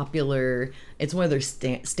more popular. It's one of their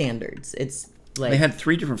standards. It's like They had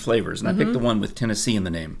 3 different flavors, and I picked the one with Tennessee in the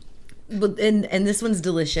name. and this one's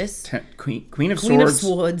delicious. Queen of Queen of Swords,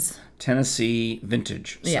 Swords. Tennessee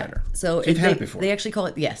vintage cider. So you've they, had it before. They actually call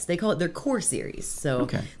it they call it their core series. So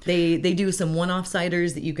Okay. they do some one-off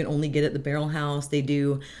ciders that you can only get at the Barrel House. They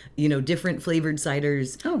do different flavored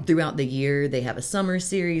ciders throughout the year. They have a summer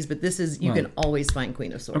series, but this is you can always find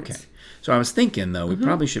Queen of Swords. Okay. So I was thinking, though, we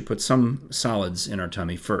probably should put some solids in our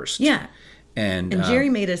tummy first. Yeah. And, And Jerry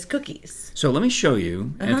made us cookies. so let me show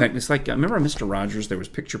you. In fact, it's like, remember on Mr. Rogers, there was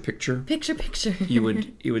picture. Picture. You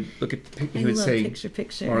would look at, you would love say,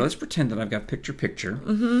 picture. or let's pretend that I've got picture.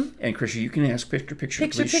 Mm-hmm. And Krisha, you can ask picture. Picture.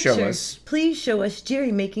 Please show us. Please show us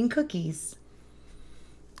Jerry making cookies.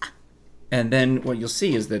 And then what you'll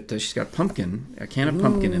see is that she's got a can of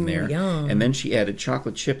pumpkin in there. yum. And then she added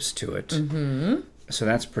chocolate chips to it. Mm-hmm. So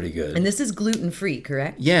that's pretty good. And this is gluten-free,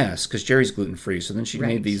 correct? Yes, because Jerry's gluten-free. So then she Right.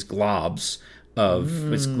 made these globs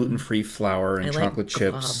of it's gluten-free flour and I like chocolate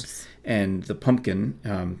chips globs. and the pumpkin,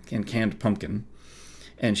 and canned pumpkin.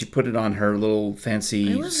 And she put it on her little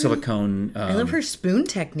fancy silicone. I love her spoon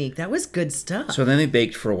technique. That was good stuff. So then they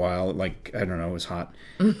baked for a while. Like, I don't know, it was hot.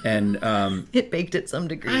 And It baked at some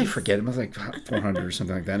degree. I forget, it was like 400 or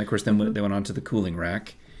something like that. And of course, then they went on to the cooling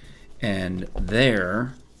rack. And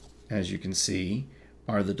there, as you can see,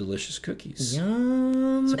 are the delicious cookies.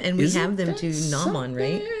 Yum. And we Isn't have them that to nom on,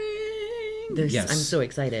 right? something? There's, Yes. I'm so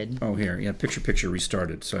excited. Oh, here. Yeah, picture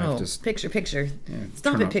restarted. So I have Oh, to. picture.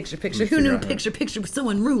 Stop turn it, off- picture. let me Who figure knew out how to- picture was so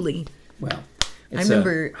unruly? Well, I it's a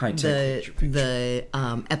remember high-tech picture. the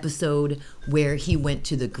episode where he went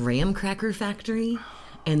to the graham cracker factory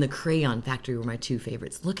and the crayon factory were my two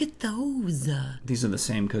favorites. Look at those. These are the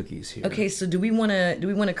same cookies here. Okay, so do we want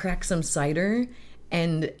to crack some cider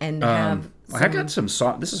and have Well, I got some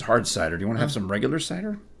soft. This is hard cider. Do you want to have some regular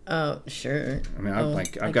cider? Oh, sure. I mean,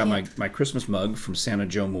 I've got my Christmas mug from Santa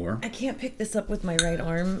Joe Moore. I can't pick this up with my right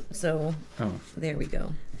arm, so Oh, there we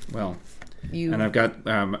go. well. You And I've got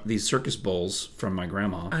these circus bowls from my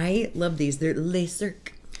grandma. I love these. They're Le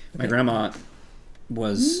Cirque. My grandma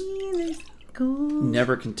was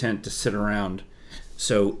never content to sit around.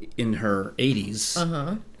 So in her 80s,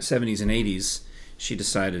 70s and 80s, she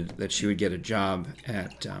decided that she would get a job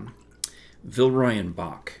at Villeroy and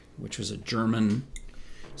Boch, which was a German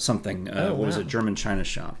something. What was wow. it? German china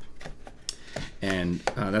shop. And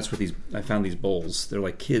that's where I found these bowls. They're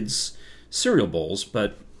like kids' cereal bowls,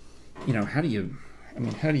 but how do you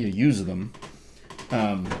use them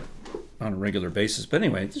on a regular basis? But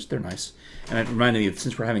anyway, they're nice. And it reminded me of,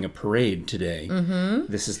 since we're having a parade today,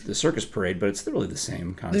 this is the circus parade, but it's really the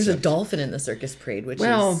same concept. There's a dolphin in the circus parade, which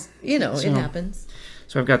Well, is, it happens.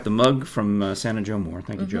 So I've got the mug from Santa Joe Moore.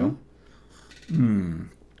 Thank you, Joe. And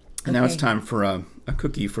now it's Okay. time for a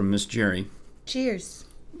cookie from Miss Jerry. Cheers.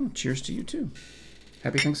 Oh, cheers to you, too.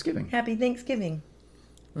 Happy Thanksgiving. Happy Thanksgiving.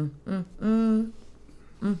 Oh,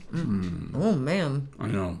 man. I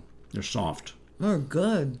know. They're soft. They're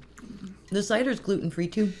good. The cider's gluten-free,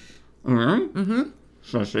 too. All right? Mm-hmm.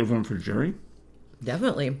 Should I save one for Jerry?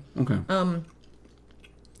 Definitely. Okay.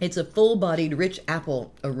 It's a full-bodied, rich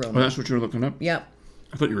apple aroma. Well, that's what you were looking up? Yep.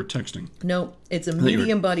 I thought you were texting. No, it's a you were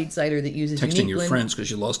medium-bodied cider that uses Texting unique your blend friends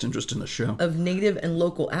because you lost interest in the show. of native and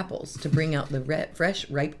local apples to bring out the fresh,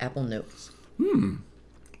 ripe apple notes.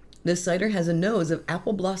 This cider has a nose of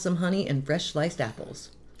apple blossom honey and fresh sliced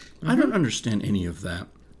apples. I don't understand any of that.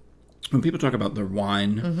 When people talk about their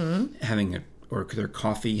wine having or their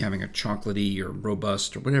coffee having a chocolatey or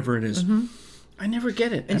robust or whatever it is, I never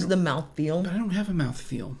get it. It's the mouthfeel. I don't have a mouth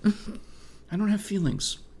feel. I don't have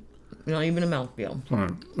feelings. Not even a mouthfeel.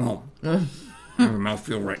 Well, I have a mouth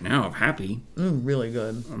feel right now of happy. Really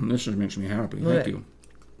good. This just makes me happy. Thank Good. you.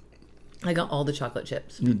 I got all the chocolate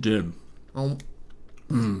chips. You did. Oh,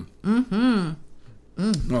 Well,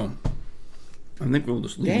 I think we'll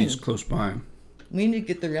just leave Dang. these close by. We need to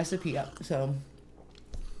get the recipe up. So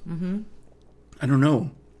I don't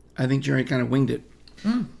know. I think Jerry kind of winged it.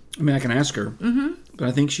 I mean, I can ask her, but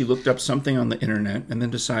I think she looked up something on the internet and then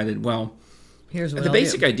decided, well, here's what the I'll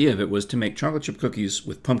basic do. idea of it was to make chocolate chip cookies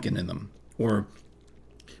with pumpkin in them, or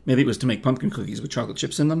maybe it was to make pumpkin cookies with chocolate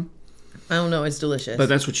chips in them. I don't know. It's delicious. But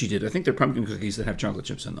that's what she did. I think they're pumpkin cookies that have chocolate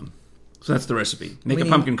chips in them. So that's the recipe. Make We a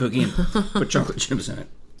need- pumpkin cookie and put chocolate chips in it.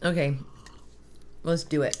 Okay, let's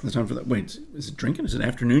do it. That's time for that. Wait, is it drinking? Is it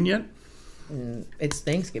afternoon yet? It's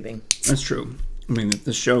Thanksgiving. That's true. I mean,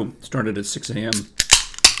 the show started at 6 a.m.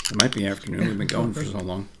 It might be afternoon. We've been going for so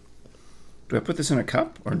long. Do I put this in a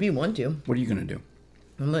cup? Or If you want to, what are you going to do?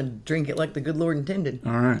 I'm gonna drink it like the good Lord intended.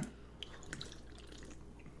 All right.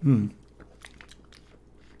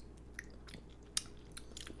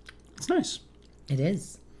 It's nice. It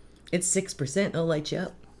is. It's 6%. It'll light you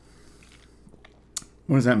up.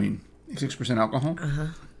 What does that mean? 6% alcohol? Uh-huh.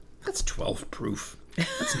 That's 12 proof.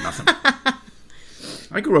 That's nothing.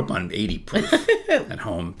 I grew up on 80 proof at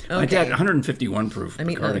home. My dad, 151 proof. I'm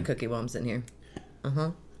eating another Bacardi. cookie while I'm sitting here.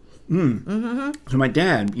 So my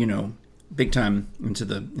dad, you know, big time into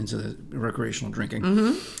the recreational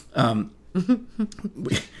drinking. One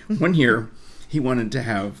year, he wanted to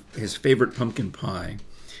have his favorite pumpkin pie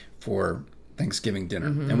for Thanksgiving dinner,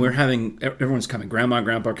 and we're having everyone's coming. Grandma,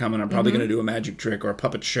 Grandpa coming. I'm probably going to do a magic trick or a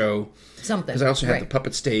puppet show. Something. Because I also had Right. the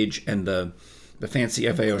puppet stage and the fancy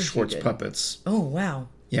FAO course you Schwartz did. puppets. Oh, wow.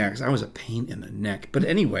 Yeah, because I was a pain in the neck. But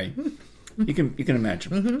anyway, you can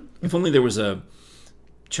imagine. If only there was a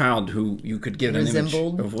child who you could get an image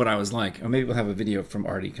Resembled. of what I was like. Or maybe we'll have a video from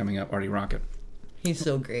Artie coming up, Artie Rocket. He's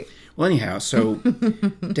so great. Well, anyhow, so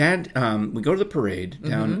Dad, we go to the parade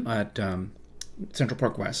down at Central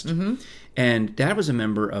Park West, and Dad was a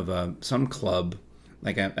member of some club,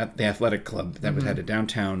 like at the athletic club that had a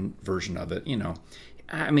downtown version of it. You know,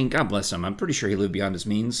 I mean, God bless him. I'm pretty sure he lived beyond his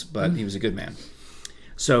means, but he was a good man.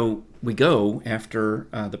 So we go after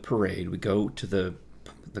the parade. We go to the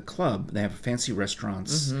club. They have fancy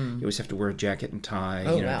restaurants. You always have to wear a jacket and tie.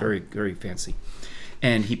 Oh, you know, wow. very, very fancy.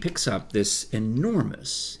 And he picks up this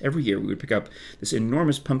enormous, every year we would pick up this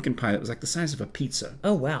enormous pumpkin pie that was like the size of a pizza,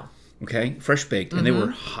 Oh, wow. okay? Fresh baked, and they were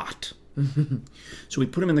hot. So we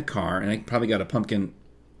put him in the car, and I probably got a pumpkin,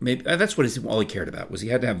 maybe that's what all he cared about, was he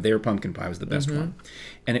had to have their pumpkin pie was the best one.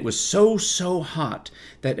 And it was so hot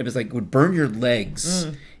that it was like, it would burn your legs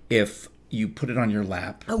if you put it on your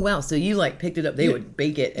lap. Oh, wow. So you, like, picked it up. They would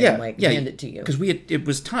bake it and, hand it to you. Because it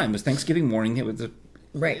was time, it was Thanksgiving morning, it was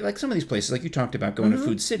Right. like some of these places, like you talked about, going to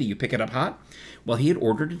Food City, you pick it up hot. Well, he had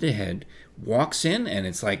ordered it ahead, walks in, and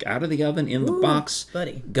it's like out of the oven, in the box,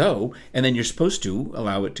 buddy. go, and then you're supposed to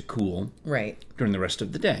allow it to cool Right. during the rest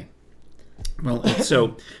of the day. Well,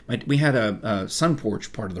 so we had a sun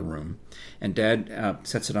porch part of the room, and Dad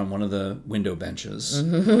sets it on one of the window benches,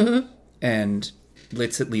 and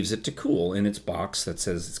leaves it to cool in its box that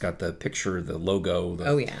says it's got the picture, the logo.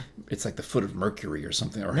 Oh, yeah. It's like the foot of Mercury or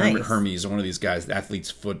something, or Nice. Hermes, or one of these guys, the athlete's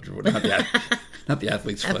foot, or not the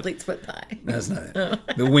athlete's foot. Athlete's foot pie. That's not it.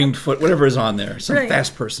 The winged foot, whatever is on there, some Right.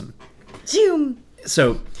 fast person. Zoom.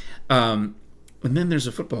 So, and then there's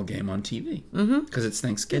a football game on TV because it's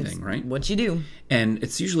Thanksgiving, right? What you do. And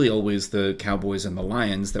it's usually always the Cowboys and the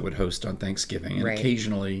Lions that would host on Thanksgiving, and Right.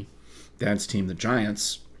 occasionally Dad's team, the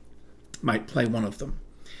Giants, might play one of them.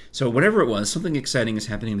 So whatever it was, something exciting is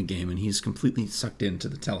happening in the game, and he's completely sucked into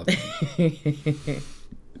the television.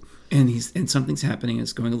 and something's happening.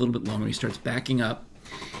 It's going a little bit longer. He starts backing up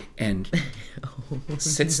and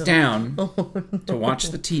sits down to watch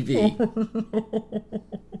the TV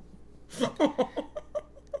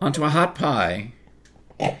onto a hot pie.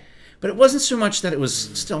 But it wasn't so much that it was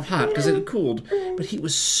still hot because it had cooled, but he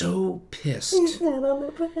was so pissed.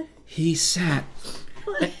 He sat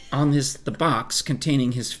on the box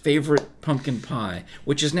containing his favorite pumpkin pie,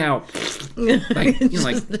 which is now like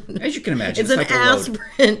as you can imagine, It's an like a load.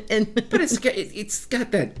 aspirin. And But it's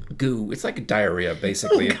got that goo. It's like a diarrhea,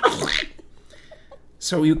 basically.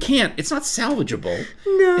 So you can't. It's not salvageable.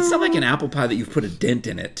 No. It's not like an apple pie that you've put a dent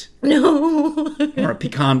in it, no. or a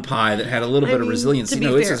pecan pie that had a little bit of resilience. To be You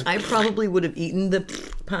know, fair, it's I probably would have eaten the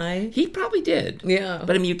pie. he probably did. Yeah.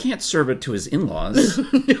 But I mean, you can't serve it to his in-laws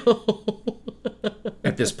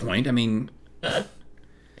at this point. I mean,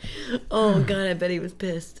 Oh, God, I bet he was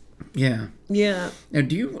pissed. yeah. Yeah. Now,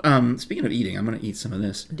 do you? Speaking of eating, I'm going to eat some of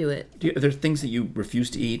this. Do it. Are there things that you refuse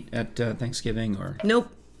to eat at Thanksgiving, or Nope.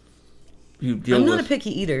 you deal I'm not with a picky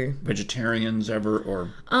eater. vegetarians ever,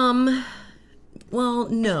 or Well,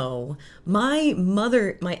 no.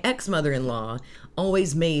 My ex-mother-in-law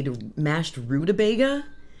always made mashed rutabaga,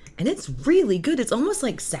 and it's really good. It's almost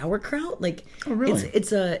like sauerkraut. Like, Oh, really?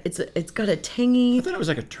 it's got a tangy. I thought it was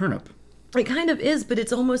like a turnip. It kind of is, but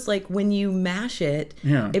it's almost like when you mash it,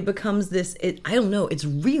 Yeah. it becomes this. I don't know. It's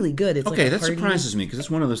really good. It's Okay, like a that hearty- surprises me because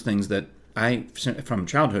it's one of those things that I, from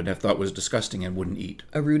childhood, have thought was disgusting and wouldn't eat.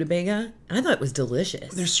 a rutabaga. I thought it was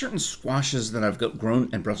delicious. There's certain squashes that I've grown,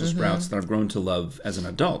 and Brussels sprouts that I've grown to love as an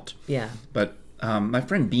adult. Yeah. But my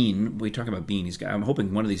friend Bean, we talk about Bean. I'm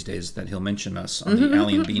hoping one of these days that he'll mention us on the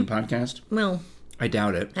Allie and Bean podcast. Well, I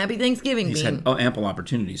doubt it. happy Thanksgiving, He's Bean. had ample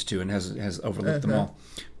opportunities to, and has overlooked them all.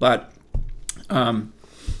 But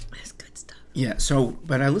That's good stuff. yeah,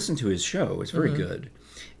 but I listened to his show. It's very good.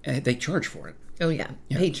 They charge for it. Oh yeah,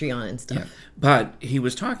 Patreon and stuff. Yeah. But he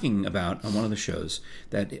was talking about on one of the shows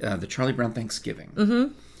that the Charlie Brown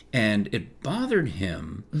Thanksgiving, and it bothered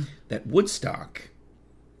him that Woodstock,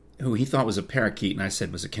 who he thought was a parakeet, and I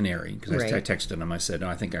said was a canary because I Right. texted him. I said, no,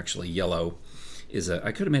 I think actually yellow is a.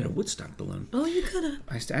 I could have made a Woodstock balloon. Oh, you could have.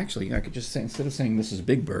 I could just say, instead of saying this is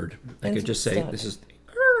Big Bird, I could just say Woodstock. this is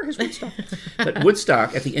here's Woodstock. But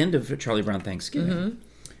Woodstock at the end of Charlie Brown Thanksgiving,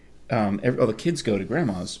 all the kids go to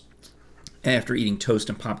Grandma's after eating toast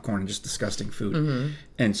and popcorn and just disgusting food,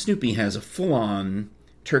 and Snoopy has a full-on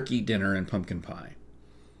turkey dinner and pumpkin pie.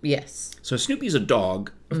 Yes. So Snoopy's a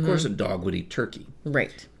dog. Of course, a dog would eat turkey,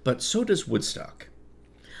 Right. but so does Woodstock.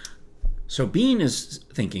 So Bean is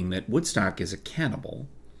thinking that Woodstock is a cannibal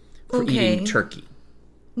for Okay. eating turkey.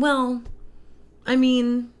 Well, I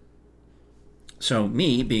mean, So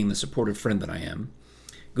me, being the supportive friend that I am,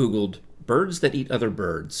 Googled birds that eat other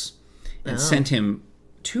birds and sent him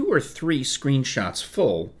 2 or 3 screenshots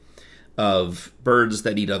full of birds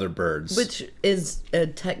that eat other birds. which is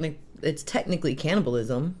it's technically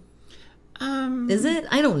cannibalism. Is it?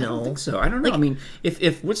 I don't know. I think so. I don't know. I mean,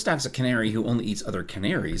 if Woodstock's a canary who only eats other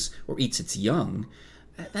canaries or eats its young,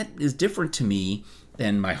 that is different to me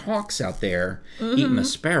than my hawks out there eating a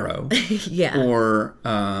sparrow. Yeah. Or,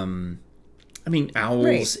 owls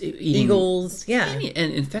Right. eating... Eagles. Yeah.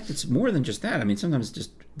 And in fact, it's more than just that. I mean, sometimes it's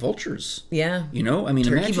just vultures. Yeah. You know, I mean,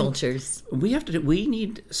 Turkey imagine vultures. we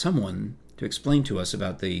need someone to explain to us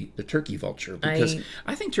about the turkey vulture because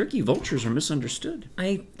I think turkey vultures are misunderstood.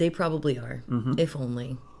 They probably are, if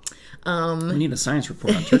only. We need a science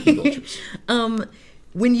report on turkey vultures.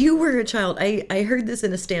 When you were a child, I heard this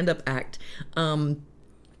in a stand-up act.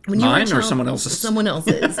 When you were a Mine or child- someone else's? Someone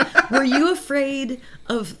else's. Were you afraid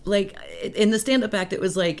of, like, in the stand-up act, it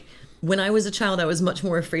was like, when I was a child, I was much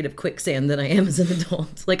more afraid of quicksand than I am as an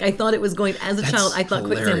adult. Like, I thought it was going, as a child, I thought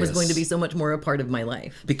quicksand was hilarious. going to be so much more a part of my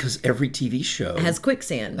life. Because every TV show Has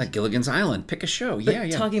quicksand. like Gilligan's Island, pick a show. Yeah.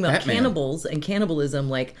 Talking about Batman. cannibals and cannibalism,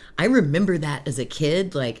 like, I remember that as a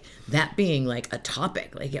kid, like, that being, like, a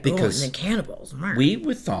topic. Like, Because and the cannibals. We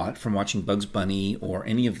would thought from watching Bugs Bunny or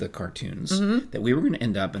any of the cartoons that we were going to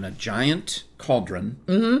end up in a giant cauldron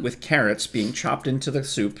with carrots being chopped into the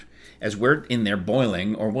soup as we're in there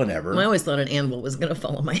boiling or whatever. I always thought an anvil was going to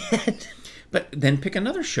fall on my head. But then pick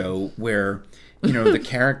another show where, the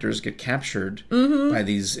characters get captured by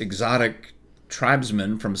these exotic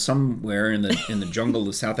tribesmen from somewhere in the jungle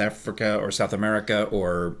of South Africa or South America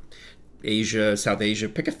or Asia, South Asia.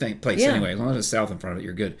 Pick a place Yeah. anyway. As long as it's South in front of it,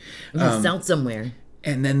 you're good. South somewhere.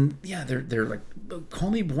 And then, they're like, call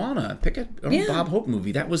me Bwana. Pick a Yeah. Bob Hope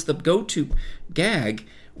movie. That was the go-to gag,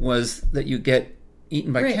 was that you get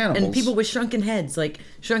eaten by Right. cannibals. And people with shrunken heads. Like,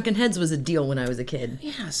 shrunken heads was a deal when I was a kid.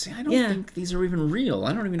 Yeah, see, I don't Yeah. think these are even real.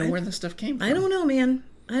 I don't even know where this stuff came from. I don't know, man.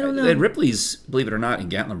 I don't know. At Ripley's, believe it or not, in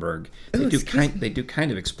Gatlinburg, they do kind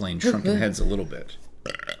of explain shrunken heads a little bit.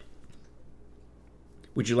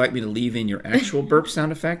 Would you like me to leave in your actual burp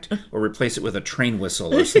sound effect or replace it with a train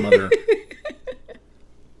whistle or some other?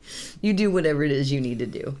 You do whatever it is you need to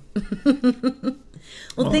do.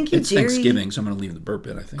 Well, thank you, it's Jerry. Thanksgiving, so I'm going to leave the burp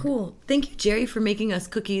in, I think. Cool. Thank you, Jerry, for making us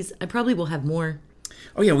cookies. I probably will have more.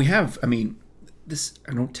 Oh, yeah, we have. I mean, this,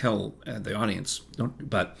 I don't tell the audience,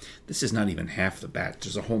 but this is not even half the batch.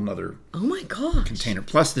 There's a whole nother Oh my gosh. container.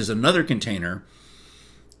 Plus, there's another container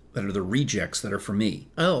that are the rejects that are for me.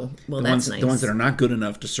 Oh, well, The that's ones, nice. the ones that are not good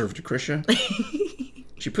enough to serve to Krisha.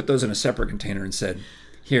 She put those in a separate container and said,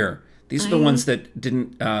 "Here, these are the ones that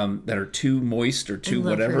didn't, that are too moist or too I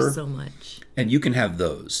love whatever, her so much. and you can have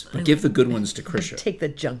those, but give the good ones to Krisha." Take the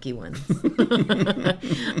junky ones.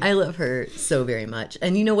 I love her so very much.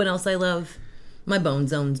 And you know what else I love? My Bone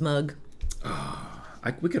Zones mug.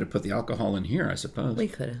 We could have put the alcohol in here, I suppose. We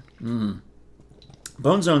could have.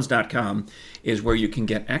 Bonezones.com is where you can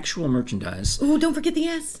get actual merchandise Ooh, don't forget the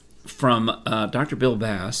S. from Dr. Bill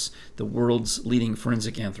Bass, the world's leading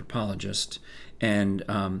forensic anthropologist. And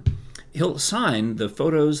he'll sign the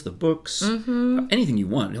photos, the books, anything you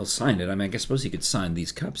want. He'll sign it. I mean, I suppose he could sign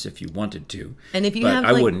these cups if you wanted to. And if you but have,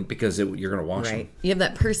 I like- wouldn't because you're going to wash them. Right. You have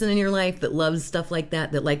that person in your life that loves stuff like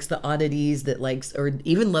that likes the oddities, that likes, or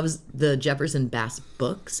even loves the Jefferson Bass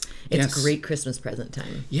books. It's Yes. great Christmas present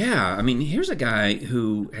time. Yeah, I mean, here's a guy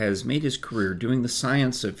who has made his career doing the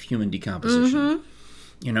science of human decomposition.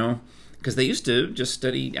 You know, because they used to just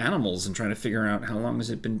study animals and try to figure out how long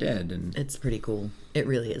has it been dead. And It's pretty cool. It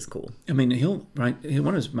really is cool. I mean,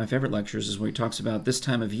 one of my favorite lectures is where he talks about this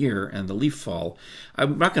time of year and the leaf fall.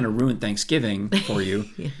 I'm not going to ruin Thanksgiving for you,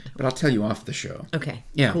 but I'll tell you off the show. Okay.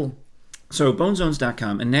 Yeah. Cool. So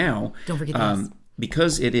bonezones.com, and now Don't forget this.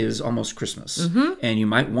 because it is almost Christmas, and you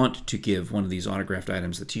might want to give one of these autographed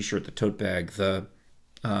items, the T-shirt, the tote bag, the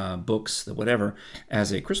books, the whatever,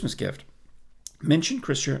 as a Christmas gift. Mention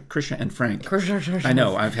Krisha and Frank. I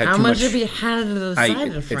know I've had How too much much. have you had of the side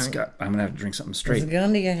of Frank? I'm gonna have to drink something straight. It's a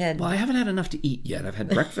gun to your head. Well, I haven't had enough to eat yet. I've had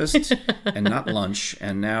breakfast and not lunch,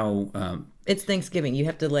 and now It's Thanksgiving. You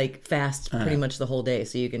have to like fast pretty much the whole day,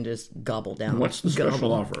 so you can just gobble down. what's the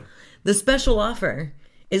special offer? The special offer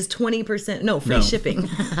is 20%. No, free No. shipping.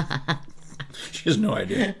 She has no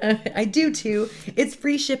idea. I do too. It's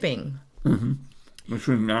free shipping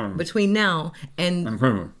Between now and between now and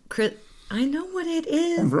Christmas. I know what it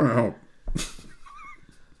is. I'm trying to help.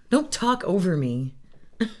 Don't talk over me.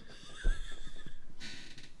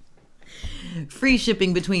 Free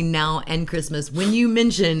shipping between now and Christmas. When you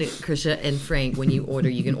mention Krisha and Frank, when you order,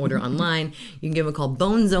 you can order online. You can give them a call,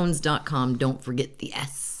 bonezones.com. Don't forget the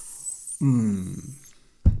S.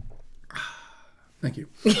 Thank you.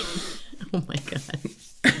 Oh my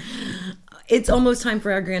God. It's almost time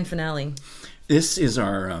for our grand finale. This is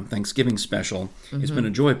our Thanksgiving special. It's been a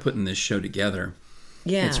joy putting this show together.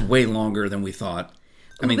 Yeah. It's way longer than we thought.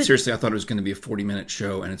 I mean, but- seriously, I thought it was going to be a 40-minute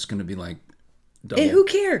show, and it's going to be like double. And who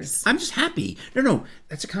cares? I'm just happy. No,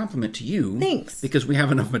 that's a compliment to you. Thanks. Because we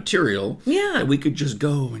have enough material Yeah. that we could just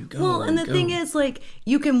go and go. Well, and the go. thing is, like,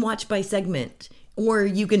 you can watch by segment, or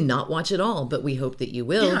you can not watch at all, but we hope that you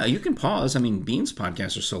will. Yeah, you can pause. I mean, Bean's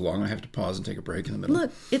podcasts are so long, I have to pause and take a break in the middle.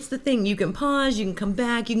 Look, it's the thing. You can pause, you can come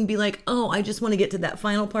back, you can be like, oh, I just want to get to that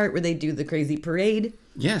final part where they do the crazy parade.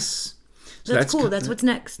 Yes. So That's cool. That's what's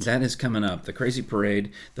next. That is coming up. The crazy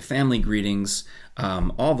parade, the family greetings,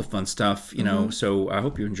 all the fun stuff, you know. So I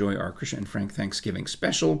hope you enjoy our Krisha and Frank Thanksgiving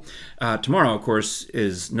special. Tomorrow, of course,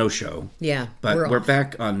 is no show. Yeah, But we're we're off.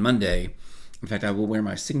 back on Monday. In fact, I will wear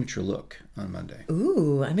my signature look on Monday.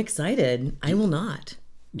 Ooh, I'm excited. I will not.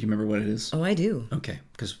 Do you remember what it is? Oh, I do. Okay,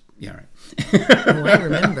 because, yeah, all right. Oh, I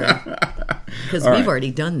remember. Because we've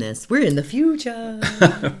already done this. We're in the future.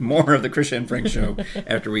 More of the Krisha and Frank show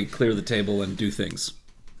after we clear the table and do things.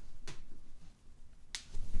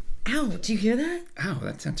 Ow, do you hear that? Ow,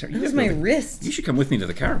 that sounds terrible. That was my wrist. You should come with me to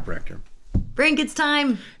the chiropractor. Frank, it's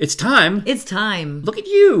time. It's time. It's time. Look at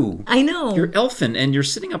you. I know. You're elfin, and you're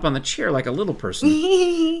sitting up on the chair like a little person.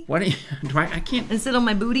 Why do you? I can't. And sit on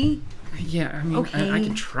my booty? Yeah, I mean, Okay. I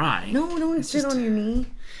can try. No, don't sit just- on your knee.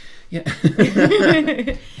 Yeah.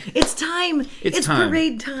 It's time. It's time.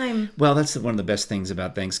 parade time. Well, that's one of the best things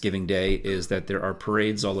about Thanksgiving Day is that there are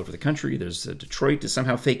parades all over the country. There's Detroit is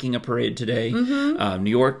somehow faking a parade today. New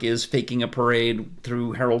York is faking a parade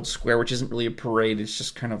through Herald Square, which isn't really a parade. It's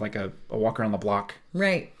just kind of like a walk around the block.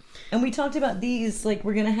 Right. And we talked about these, like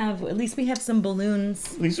we're going to have, at least we have some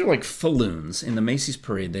balloons. These are like falloons. In the Macy's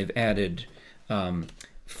parade, they've added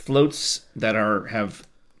floats that have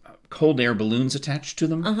cold air balloons attached to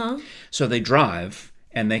them. So they drive,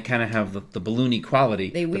 and they kind of have the balloony quality.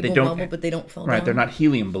 They but weeble wobble, but they don't fall Right, down. they're not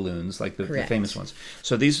helium balloons like the Correct. famous ones.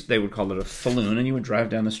 So they would call it a falloon, and you would drive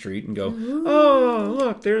down the street and go, oh,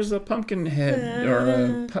 look, there's a pumpkin head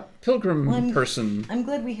or a pilgrim person. I'm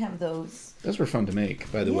glad we have those. Those were fun to make,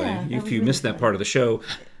 by the Yeah, way. that If was you really missed that fun. part of the show,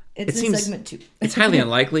 It's it in seems segment 2. it's highly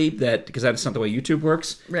unlikely that, because that's not the way YouTube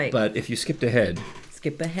works. Right. But if you skipped ahead,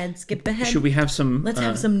 Skip ahead, skip ahead. should we have some? Let's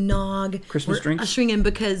have some nog. Christmas We're drinks? ushering in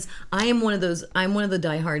because I'm one of the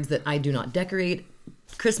diehards that I do not decorate.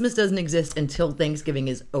 Christmas doesn't exist until Thanksgiving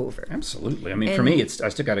is over. Absolutely. I mean, for And- me, I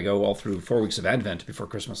still got to go all through 4 weeks of Advent before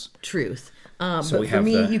Christmas. Truth. So But we for have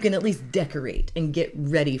me, the- you can at least decorate and get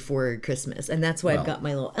ready for Christmas. And that's why I've got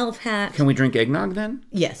my little elf hat. Can we drink eggnog then?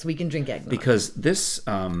 Yes, we can drink eggnog. Because this,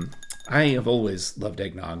 I have always loved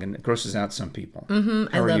eggnog, and it grosses out some people.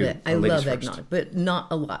 I love it. I love first? eggnog, but not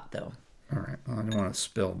a lot though. All right. Well, I don't want to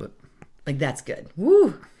spill, but Like, that's good.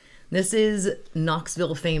 Woo! This is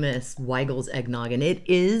Knoxville famous Weigel's eggnog, and it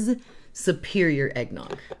is superior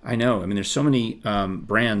eggnog. I know. I mean, there's so many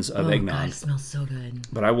brands of Oh, eggnog. God, it smells so good.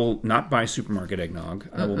 But I will not buy supermarket eggnog.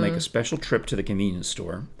 I will make a special trip to the convenience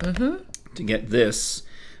store to get this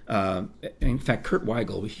In fact, Kurt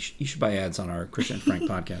Weigel, you should buy ads on our Christian and Frank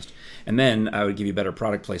podcast. And then I would give you better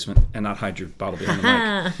product placement and not hide your bottle behind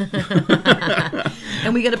the mic.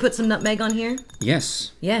 And we got to put some nutmeg on here?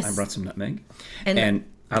 Yes. Yes. I brought some nutmeg. And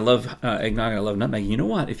I love eggnog. I love nutmeg. You know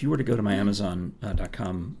what? If you were to go to my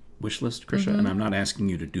Amazon.com wish list, Krisha, and I'm not asking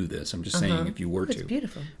you to do this. I'm just saying if you were to. It's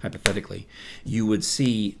beautiful. Hypothetically, you would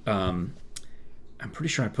see, I'm pretty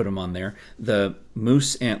sure I put them on there, the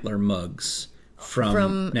moose antler mugs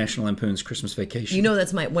from National Lampoon's Christmas Vacation. You know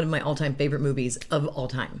that's one of my all-time favorite movies of all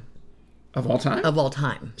time. Of all time? Of all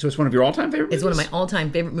time. So it's one of your all-time favorite movies? It's one of my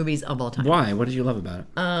all-time favorite movies of all time. Why? What did you love about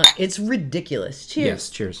it? It's ridiculous. Cheers. Yes,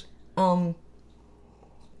 cheers. Oh,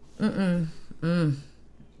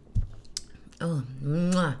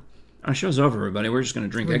 mwah. Our show's over, everybody. We're just going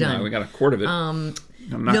to drink We're eggnog. done. We got a quart of it.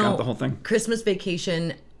 Knock out the whole thing. Christmas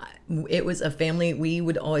Vacation. It was a family. We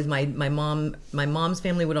would always my mom's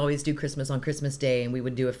family would always do Christmas on Christmas Day, and we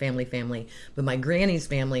would do a family. But my granny's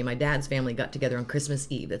family, my dad's family, got together on Christmas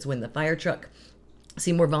Eve. That's when the fire truck,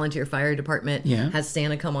 Seymour Volunteer Fire Department, has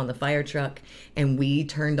Santa come on the fire truck, and we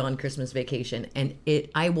turned on Christmas Vacation, and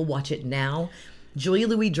I will watch it now. Julia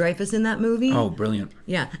Louis-Dreyfus in that movie. Oh, brilliant.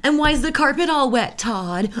 Yeah. And why is the carpet all wet,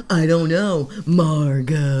 Todd? I don't know.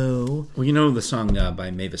 Margot. Well, you know the song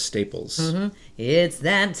by Mavis Staples. Mm-hmm. It's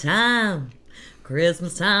that time.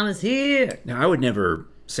 Christmas time is here. Now, I would never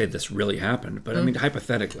say this really happened, but I mean,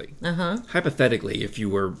 hypothetically. Hypothetically, if you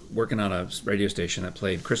were working on a radio station that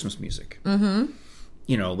played Christmas music,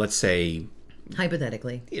 you know, let's say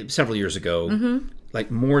Hypothetically. several years ago,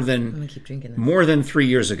 like more than I'm going to keep drinking this. more than 3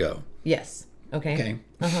 years ago. Yes. Okay.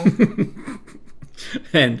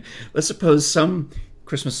 And let's suppose some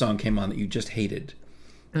Christmas song came on that you just hated.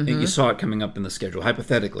 And you saw it coming up in the schedule,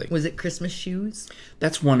 hypothetically. Was it Christmas Shoes?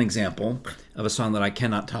 That's one example of a song that I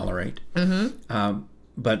cannot tolerate.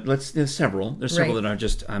 But there's several. There's several Right.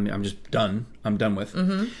 that I'm just done. I'm done with.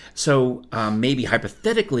 So maybe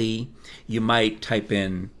hypothetically, you might type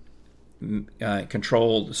in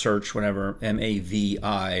control search whatever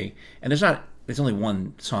MAVI, and there's only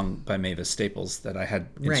one song by Mavis Staples that I had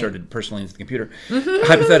inserted personally into the computer.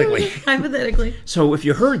 Hypothetically. Hypothetically. So if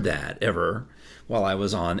you heard that ever while I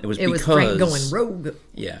was on, it was because Frank going rogue.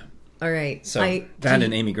 Yeah. All right. So that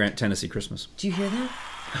and Amy Grant, Tennessee Christmas. Do you hear that?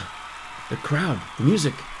 The crowd, the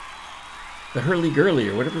music, the hurly-gurly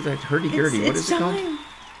or whatever that hurdy-gurdy. What is it called?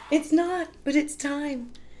 It's not, but it's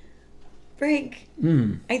time. Frank,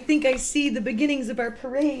 I think I see the beginnings of our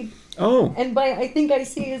parade. Oh. And by I think I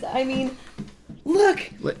see look,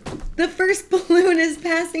 the first balloon is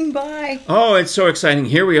passing by. Oh, it's so exciting.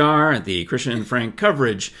 Here we are at the Christian and Frank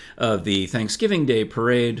coverage of the Thanksgiving Day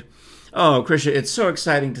parade. Oh, Krisha, it's so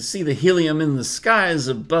exciting to see the helium in the skies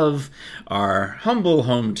above our humble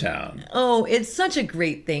hometown. Oh, it's such a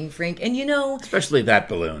great thing, Frank. And you know, Especially that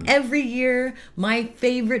balloon. every year, my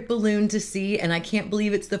favorite balloon to see, and I can't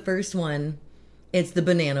believe it's the first one, it's the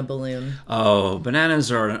banana balloon. Oh,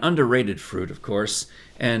 bananas are an underrated fruit, of course.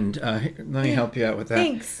 And let me help you out with that.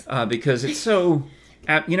 Thanks. Because it's so,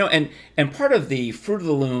 and part of the Fruit of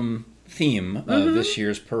the Loom theme of this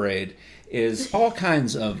year's parade is all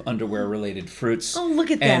kinds of underwear-related fruits. Oh,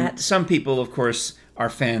 look at and that. Some people, of course, are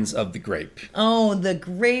fans of the grape. Oh, the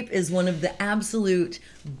grape is one of the absolute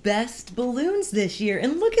best balloons this year.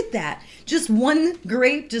 And look at that. Just one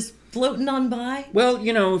grape just floating on by. Well,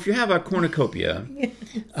 if you have a cornucopia,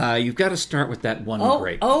 you've got to start with that one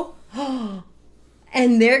grape. Oh.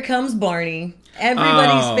 And there comes Barney.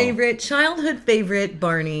 Everybody's favorite, childhood favorite,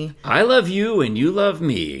 Barney. I love you and you love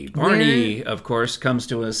me. Barney, of course, comes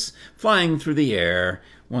to us flying through the air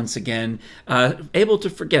once again, able to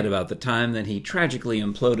forget about the time that he tragically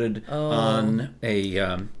imploded on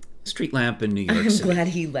a street lamp in New York I'm City. glad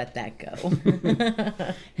he let that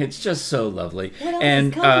go. It's just so lovely. What else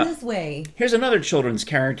is coming this way? Here's another children's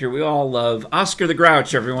character we all love, Oscar the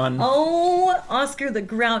Grouch, everyone. Oh, Oscar the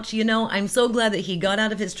Grouch. I'm so glad that he got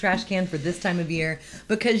out of his trash can for this time of year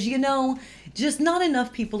because, just not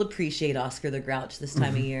enough people appreciate Oscar the Grouch this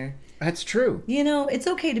time of year. That's true. It's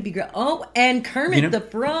okay to be Oh, and Kermit the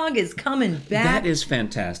Frog is coming back. That is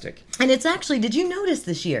fantastic. And it's actually, did you notice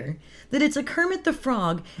this year that it's a Kermit the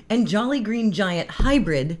Frog and Jolly Green Giant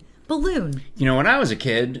hybrid balloon? When I was a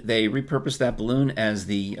kid, they repurposed that balloon as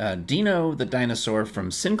the Dino the dinosaur from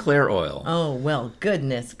Sinclair Oil. Oh, well,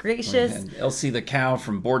 goodness gracious. And Elsie the cow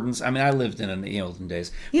from Borden's. I mean, I lived in the olden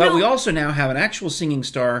days. But we also now have an actual singing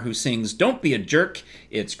star who sings Don't Be a Jerk,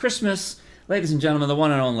 It's Christmas. Ladies and gentlemen, the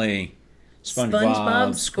one and only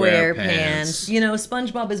SpongeBob SquarePants.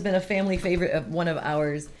 SpongeBob has been a family favorite of one of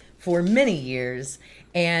ours for many years,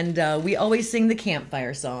 and we always sing the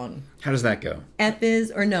campfire song. How does that go? F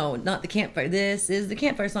is, or no, not the campfire. This is the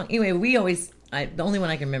campfire song. Anyway, we always, the only one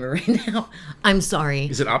I can remember right now. I'm sorry.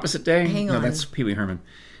 Is it Opposite Day? Hang No, on. that's Pee Wee Herman.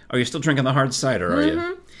 Oh, you're still drinking the hard cider, are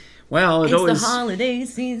you? Well, It's always... the holiday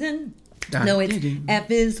season. No, it's F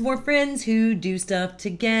is for friends who do stuff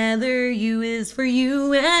together. U is for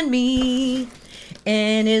you and me.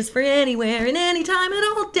 N is for anywhere and anytime at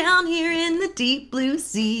all down here in the deep blue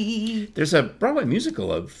sea. There's a Broadway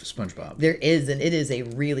musical of SpongeBob. There is, and it is a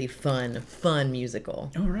really fun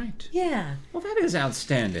musical. Oh, right. Yeah. Well, that is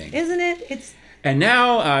outstanding. Isn't it? It's And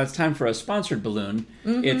now it's time for a sponsored balloon.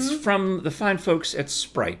 It's from the fine folks at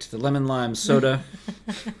Sprite, the lemon lime soda.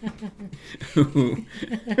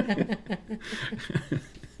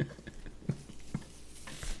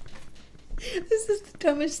 This is the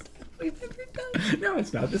dumbest stuff we've ever done. No,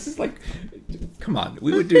 it's not. This is like, come on.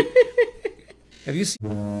 We would do. Have you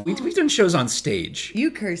seen? We've done shows on stage. You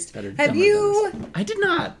cursed. that are Have dumber you? than this. I did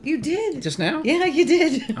not. You did. Just now? Yeah, you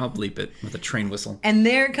did. I'll bleep it with a train whistle. And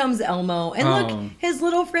there comes Elmo. And Oh. look, his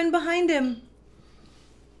little friend behind him.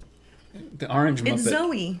 The orange Muppet. It's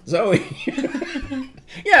Zoe. Zoe.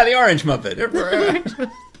 Yeah, the orange Muppet.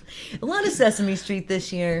 A lot of Sesame Street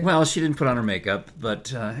this year. Well, she didn't put on her makeup,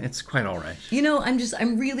 but it's quite all right. You know, I'm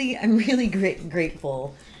really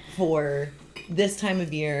grateful for this time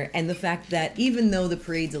of year and the fact that even though the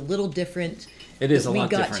parade's a little different, It is that a we lot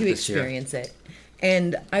got different to this year. experience it.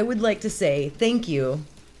 And I would like to say thank you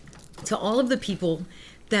to all of the people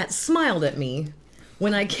that smiled at me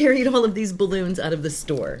when I carried all of these balloons out of the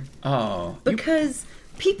store. Oh. Because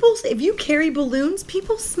people, if you carry balloons,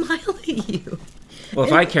 people smile at you. Well,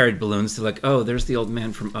 if I carried balloons, they're like, oh, there's the old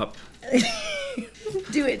man from Up.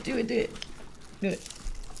 Do it. Do it.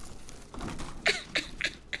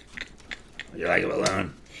 You like a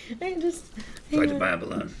balloon? I just... I'd like to buy a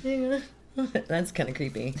balloon. That's kind of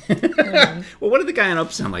creepy. Well, what did the guy in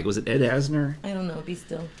Up sound like? Was it Ed Asner? I don't know. Be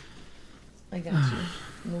still. I got you.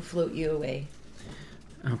 We'll float you away.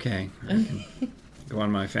 Okay. I can go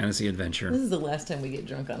on my fantasy adventure. This is the last time we get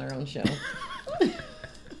drunk on our own show.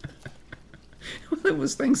 It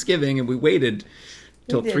was Thanksgiving, and we waited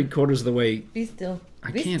till We did. 3/4 of the way. Be still.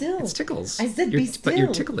 I Be can't. Still. It's tickles. I said You're- be But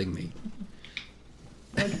you're still. tickling me.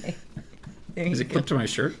 Okay. There Is you it go. clipped to my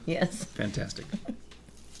shirt? Yes. Fantastic.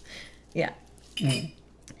 Yeah.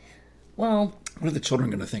 Well, What are the children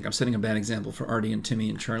going to think? I'm setting a bad example for Artie and Timmy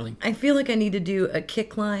and Charlie. I feel like I need to do a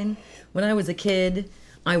kick line. When I was a kid,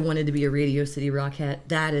 I wanted to be a Radio City Rockette.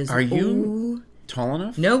 That is. Are you Ooh. tall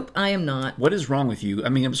enough? Nope, I am not. What is wrong with you? I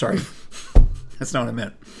mean, I'm sorry. That's not what I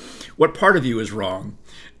meant. What part of you is wrong?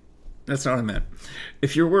 That's not what I meant.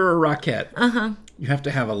 If you were a Rockette, you have to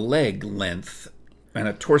have a leg length and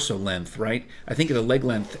a torso length, right? I think the leg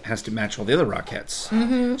length has to match all the other Rockettes.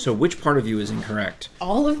 Mm-hmm. So which part of you is incorrect?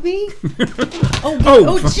 All of me? Oh,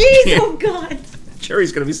 Oh, jeez! Oh, God!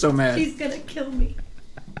 Cherry's going to be so mad. She's gonna kill me.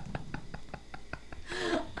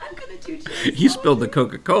 I'm gonna do Jerry's You spilled the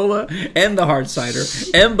Coca-Cola and the hard cider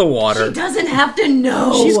and the water. She doesn't have to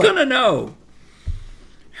know. She's going to know.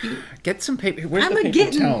 Get some paper. Where's I'm the a paper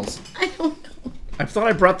getting. towels? I don't know. I thought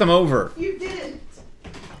I brought them over. You didn't.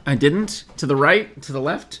 I didn't? To the right? To the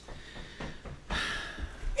left?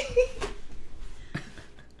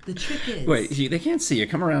 The trick is. Wait, they can't see you.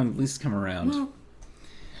 Come around. At least come around. Well,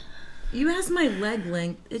 you asked my leg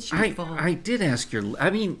length. It's your fault. I did ask your... I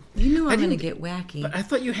mean... You knew I I'm gonna didn't- get wacky. But I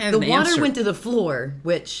thought you had The an water answer. went to the floor,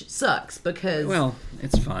 which sucks because Well,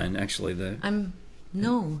 it's fine, actually.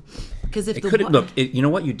 because if It the could wa- look. You know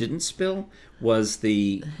what you didn't spill was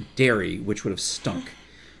the dairy, which would have stunk.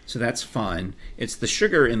 So that's fine. It's the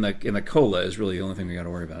sugar in the cola is really the only thing we got to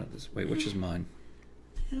worry about. Wait, which is mine?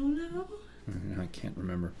 I don't know. I can't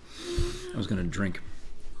remember. I was going to drink.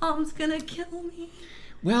 Mom's gonna kill me.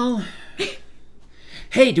 Well,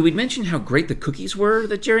 hey, did we mention how great the cookies were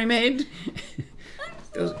that Jerry made?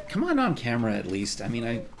 Come on camera at least. I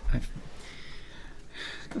mean,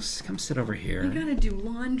 come sit over here. I gotta do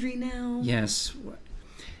laundry now. Yes.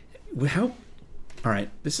 How? All right.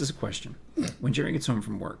 This is a question. When Jerry gets home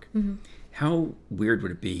from work, how weird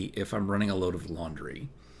would it be if I'm running a load of laundry?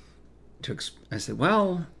 I said,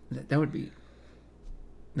 well, that'd be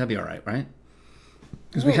all right, right?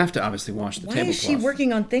 Because we have to obviously wash the Why tablecloth. is she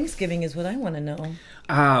working on Thanksgiving? Is what I want to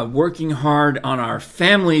know. Working hard on our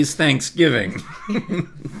family's Thanksgiving.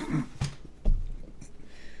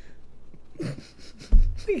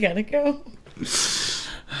 We gotta go.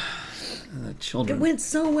 The children. It went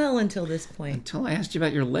so well until this point. Until I asked you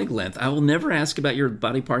about your leg length, I will never ask about your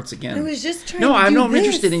body parts again. I was just trying No, to I'm do not this.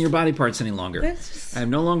 interested in your body parts any longer. That's just- I'm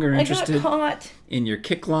no longer I got interested caught. in your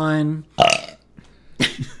kick line.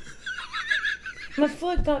 My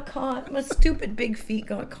foot got caught. My stupid big feet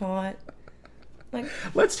got caught. Like,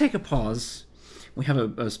 Let's take a pause. We have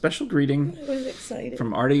a special greeting I was excited.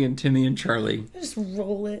 from Artie and Timmy and Charlie. Just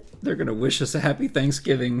roll it. They're going to wish us a happy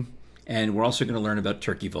Thanksgiving, and we're also going to learn about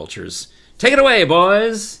turkey vultures. Take it away,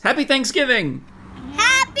 boys! Happy Thanksgiving!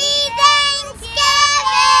 Happy Thanksgiving!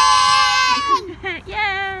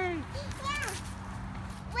 Yay!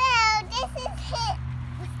 Well, this is it.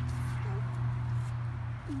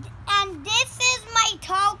 And this is my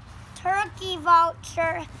turkey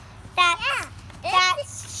vulture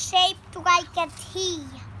that's shaped like a T.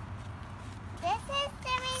 This is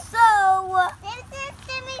Timmy's. So, this is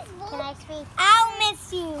Timmy's. Can I speak? I'll miss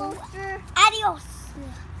you. Adios,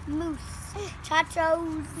 moose.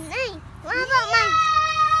 Chachos. Hey, what about mine?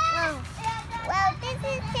 Oh. Well, this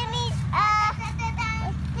is Timmy's.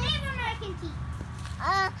 Native American tea.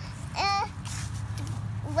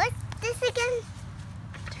 What's this again?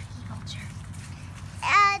 Turkey vulture.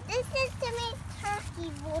 This is Timmy's turkey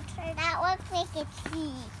vulture. That looks like a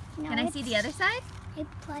tea. No, Can I see the other side?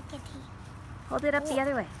 It's like a tea. Hold it up the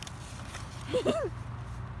other way.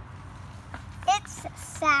 It's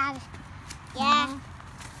sad. Yeah.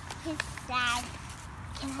 It's sad.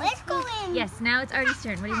 Let's go in. Yes, now it's Artie's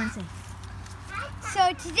turn. What do you want to say?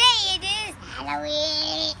 So today it is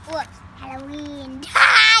Halloween. Whoops, Halloween.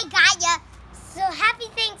 I got ya. So happy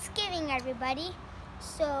Thanksgiving, everybody.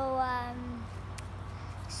 So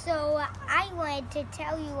I wanted to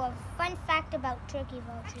tell you a fun fact about turkey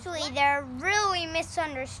vultures. Actually, they're really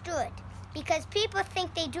misunderstood because people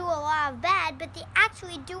think they do a lot of bad, but they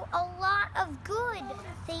actually do a lot of good.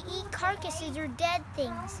 They eat carcasses or dead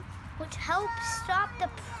things, which helps stop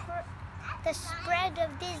the spread of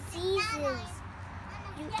diseases.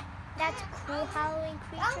 That's a cool Halloween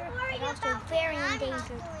creature, but also very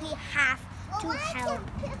endangered. We have to help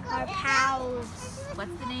our pals.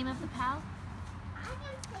 What's the name of the pal?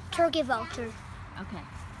 Turkey vulture. Okay.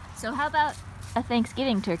 So how about a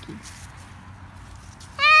Thanksgiving turkey?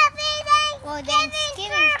 Well,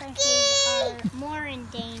 Thanksgiving turkeys are more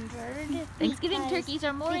endangered. Thanksgiving turkeys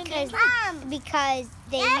are more endangered. Because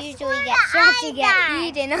they usually get shot to get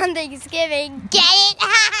eaten on Thanksgiving. Get it?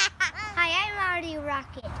 Hi, I'm Artie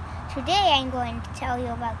Rocket. Today I'm going to tell you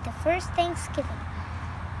about the first Thanksgiving.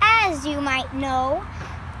 As you might know,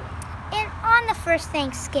 on the first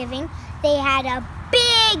Thanksgiving, they had a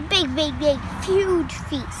big, huge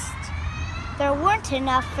feast. There weren't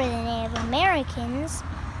enough for the Native Americans,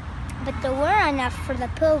 but there were enough for the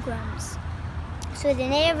Pilgrims. So the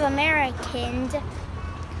Native Americans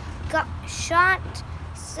shot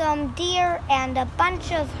some deer and a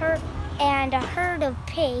herd of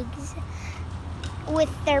pigs with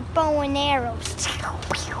their bow and arrows.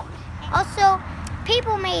 Also,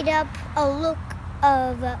 people made up a look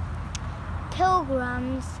of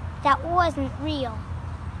pilgrims that wasn't real.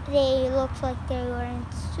 They looked like they were in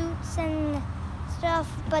suits and stuff,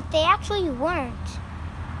 but they actually weren't.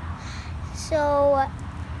 So,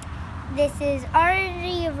 this is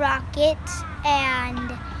Artie Rocket,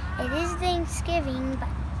 and it is Thanksgiving, but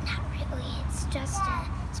not really. It's just a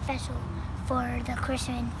special for the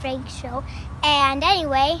Christian and Frank show. And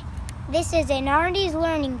anyway, this is an Artie's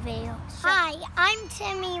Learning video. Hi, I'm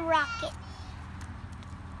Timmy Rocket,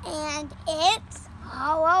 and it's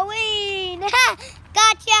Halloween.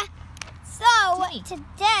 Gotcha. So,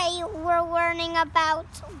 today we're learning about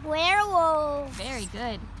werewolves. Very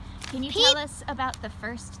good. Can you tell us about the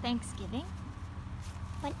first Thanksgiving?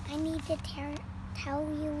 But I need to tell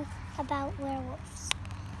you about werewolves.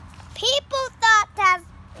 People thought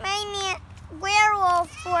Tasmanian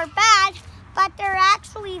werewolves were bad, but they're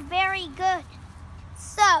actually very good.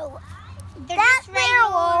 So, that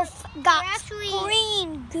werewolf got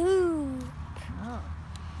green goo. Oh.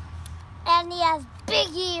 And he has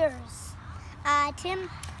big ears. Tim,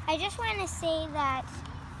 I just want to say that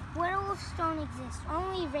werewolves don't exist.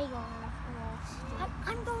 Only regular wolves do.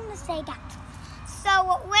 I'm going to say that.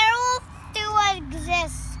 So werewolves do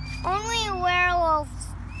exist. Only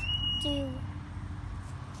werewolves do.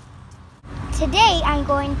 Today I'm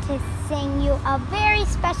going to sing you a very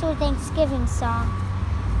special Thanksgiving song.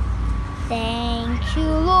 Thank you,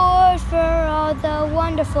 Lord, for all the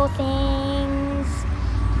wonderful things.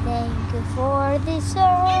 Thank you for this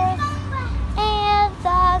earth and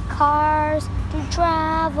the cars to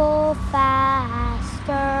travel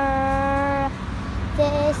faster.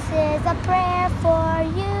 This is a prayer for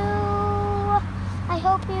you. I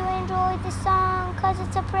hope you enjoyed the song, 'cause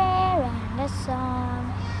it's a prayer and a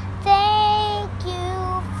song. Thank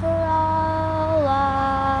you for all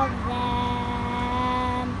of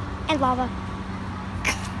them. And lava.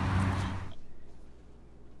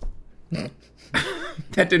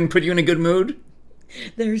 That didn't put you in a good mood?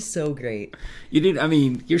 They're so great. You did. I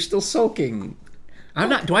mean, you're still sulking. I'm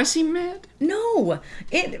not. Do I seem mad? No,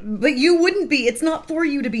 but you wouldn't be. It's not for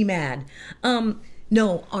you to be mad.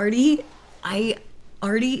 No, Artie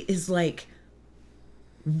is like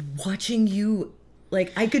watching you.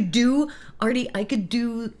 Like I could do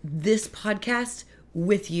this podcast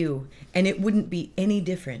with you, and it wouldn't be any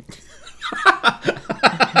different.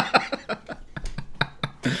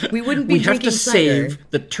 We wouldn't be. We have to cider. save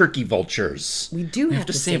the turkey vultures. We do have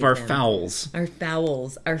to save our fowls. Our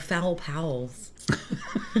fowl pals.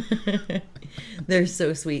 They're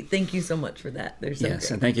so sweet. Thank you so much for that. They're so yes,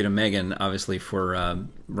 great. and thank you to Megan, obviously, for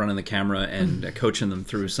running the camera and coaching them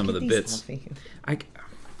through some of the bits.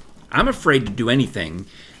 I'm afraid to do anything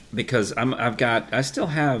because I still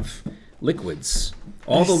have liquids.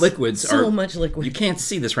 All the liquids so much liquid. You can't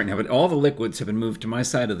see this right now, but all the liquids have been moved to my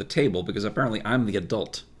side of the table because apparently I'm the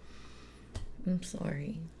adult. I'm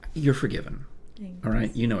sorry. You're forgiven. Thanks. All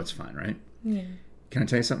right? You know it's fine, right? Yeah. Can I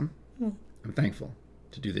tell you something? I'm thankful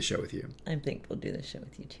to do this show with you. I'm thankful to do this show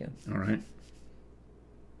with you too. All right?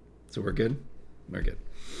 So we're good? We're good.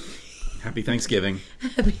 Happy Thanksgiving.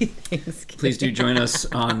 Happy Thanksgiving. Please do join us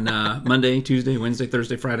on Monday, Tuesday, Wednesday,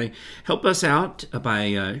 Thursday, Friday. Help us out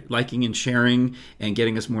by liking and sharing and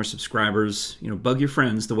getting us more subscribers. You know, bug your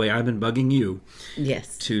friends the way I've been bugging you.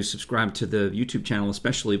 Yes. To subscribe to the YouTube channel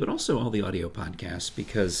especially, but also all the audio podcasts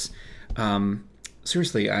because,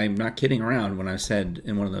 seriously, I'm not kidding around when I said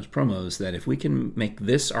in one of those promos that if we can make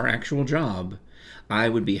this our actual job, I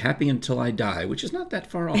would be happy until I die, which is not that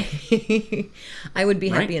far off. I would be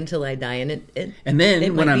happy until I die, and it and then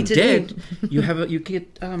it when might I'm be today. dead, you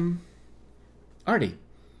get Artie.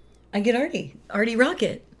 I get Artie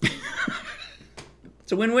Rocket.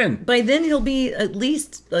 It's a win-win. By then he'll be at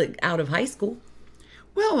least out of high school.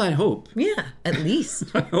 Well, I hope. Yeah, at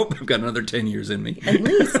least. I hope I've got another 10 years in me. At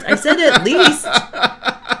least. I said at least.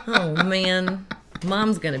 Oh man,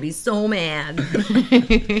 Mom's gonna be so mad.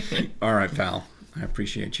 All right, pal. I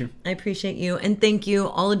appreciate you. I appreciate you. And thank you,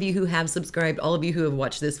 all of you who have subscribed, all of you who have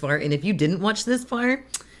watched this far. And if you didn't watch this far,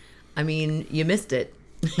 I mean, you missed it.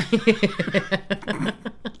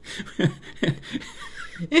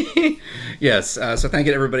 Yes. So thank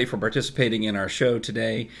you to everybody for participating in our show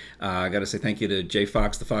today. I got to say thank you to Jay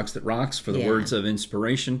Fox, the Fox That Rocks, for the words of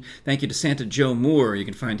inspiration. Thank you to Santa Joe Moore. You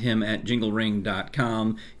can find him at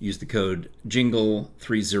jinglering.com. Use the code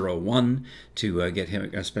JINGLE301 to get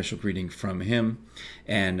him a special greeting from him.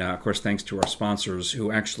 And, of course, thanks to our sponsors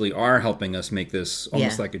who actually are helping us make this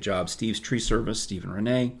almost like a job. Steve's Tree Service, Steve and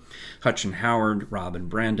Renee, Hutch and Howard, Rob and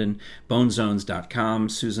Brandon, bonezones.com,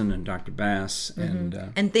 Susan and Dr. Bass.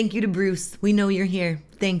 And thank you to Bruce. We know you're here.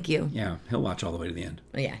 Thank you. Yeah, he'll watch all the way to the end.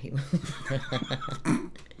 Oh, yeah, he will.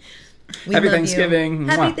 Happy Thanksgiving.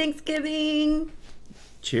 Happy Thanksgiving.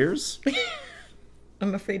 Cheers.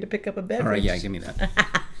 I'm afraid to pick up a beverage. All right, yeah, give me that.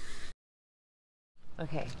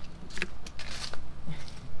 Okay.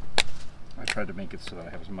 I tried to make it so that I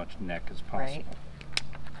have as much neck as possible. Right.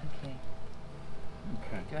 Okay.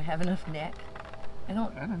 Okay. Do I have enough neck? I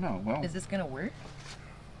don't know. Well, Is this going to work?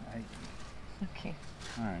 Okay.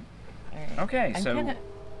 All right. All right. Okay, I'm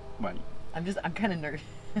what? I'm kind of nervous.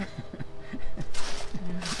 I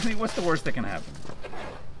mean, what's the worst that can happen?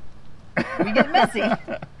 We get messy.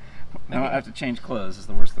 No, I have to change clothes is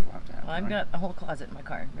the worst that will have to happen. Well, I've got a whole closet in my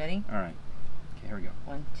car. Ready? All right. Okay, here we go.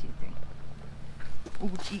 1, 2, 3. Oh,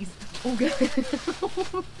 jeez. Oh, God.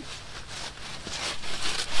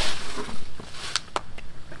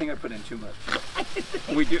 I think I put in too much.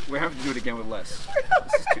 We have to do it again with less.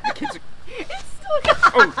 The kids are... It's still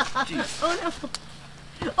Oh, jeez. Oh, no.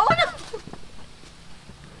 Oh, no.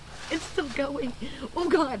 It's still going. Oh,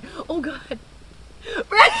 God. Oh, God.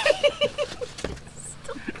 Ready? It's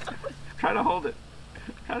still going. Try to hold it.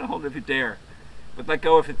 Try to hold it if you dare. But let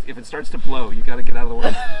go if it starts to blow. You got to get out of the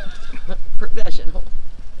way. Professional.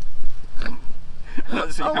 I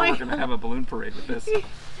don't see how my we're going to have a balloon parade with this.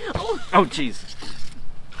 Oh, jeez.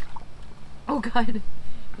 oh, God.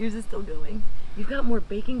 Yours is still going. You've got more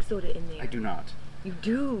baking soda in there. I do not. You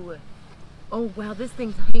do. Oh, wow. This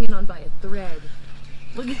thing's hanging on by a thread.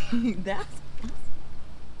 Look at that.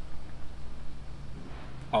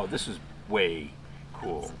 Oh, this is way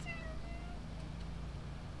cool.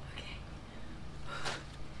 Okay.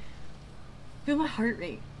 Feel my heart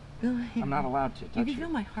rate. I'm not allowed to touch You can feel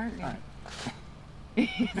my heart rate. All right.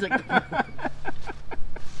 It's like...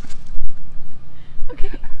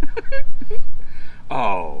 Okay.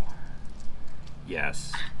 Oh.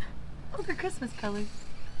 Yes. Oh, they're Christmas colors.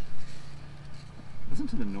 Listen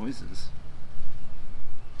to the noises.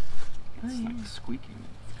 It's yeah. like squeaking.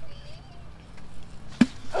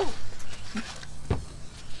 Oh.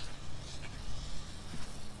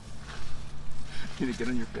 to get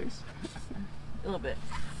on your face? A little bit.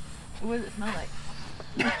 What does it smell like?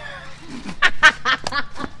 No.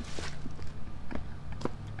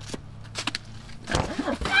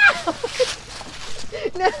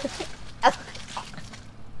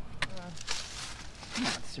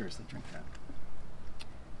 Seriously, drink that.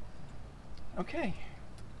 Okay.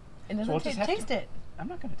 It doesn't So we'll just have taste to- it. I'm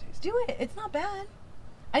not going to taste it. Do it. It's not bad.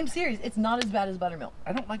 I'm serious. It's not as bad as buttermilk.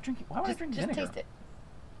 I don't like drinking. Why would I drink Just vinegar? taste it.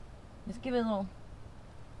 Just give it a little.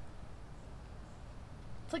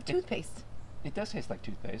 It's like toothpaste. It does taste like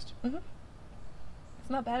toothpaste. It's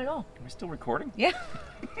not bad at all. Are we still recording? Yeah.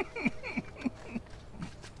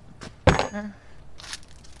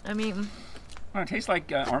 I mean, Well, it tastes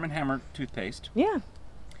like Arm & Hammer toothpaste. yeah.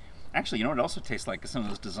 Actually, you know what it also tastes like? Some of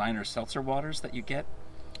those designer seltzer waters that you get.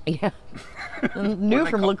 Yeah. What New are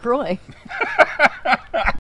they from called? LaCroix.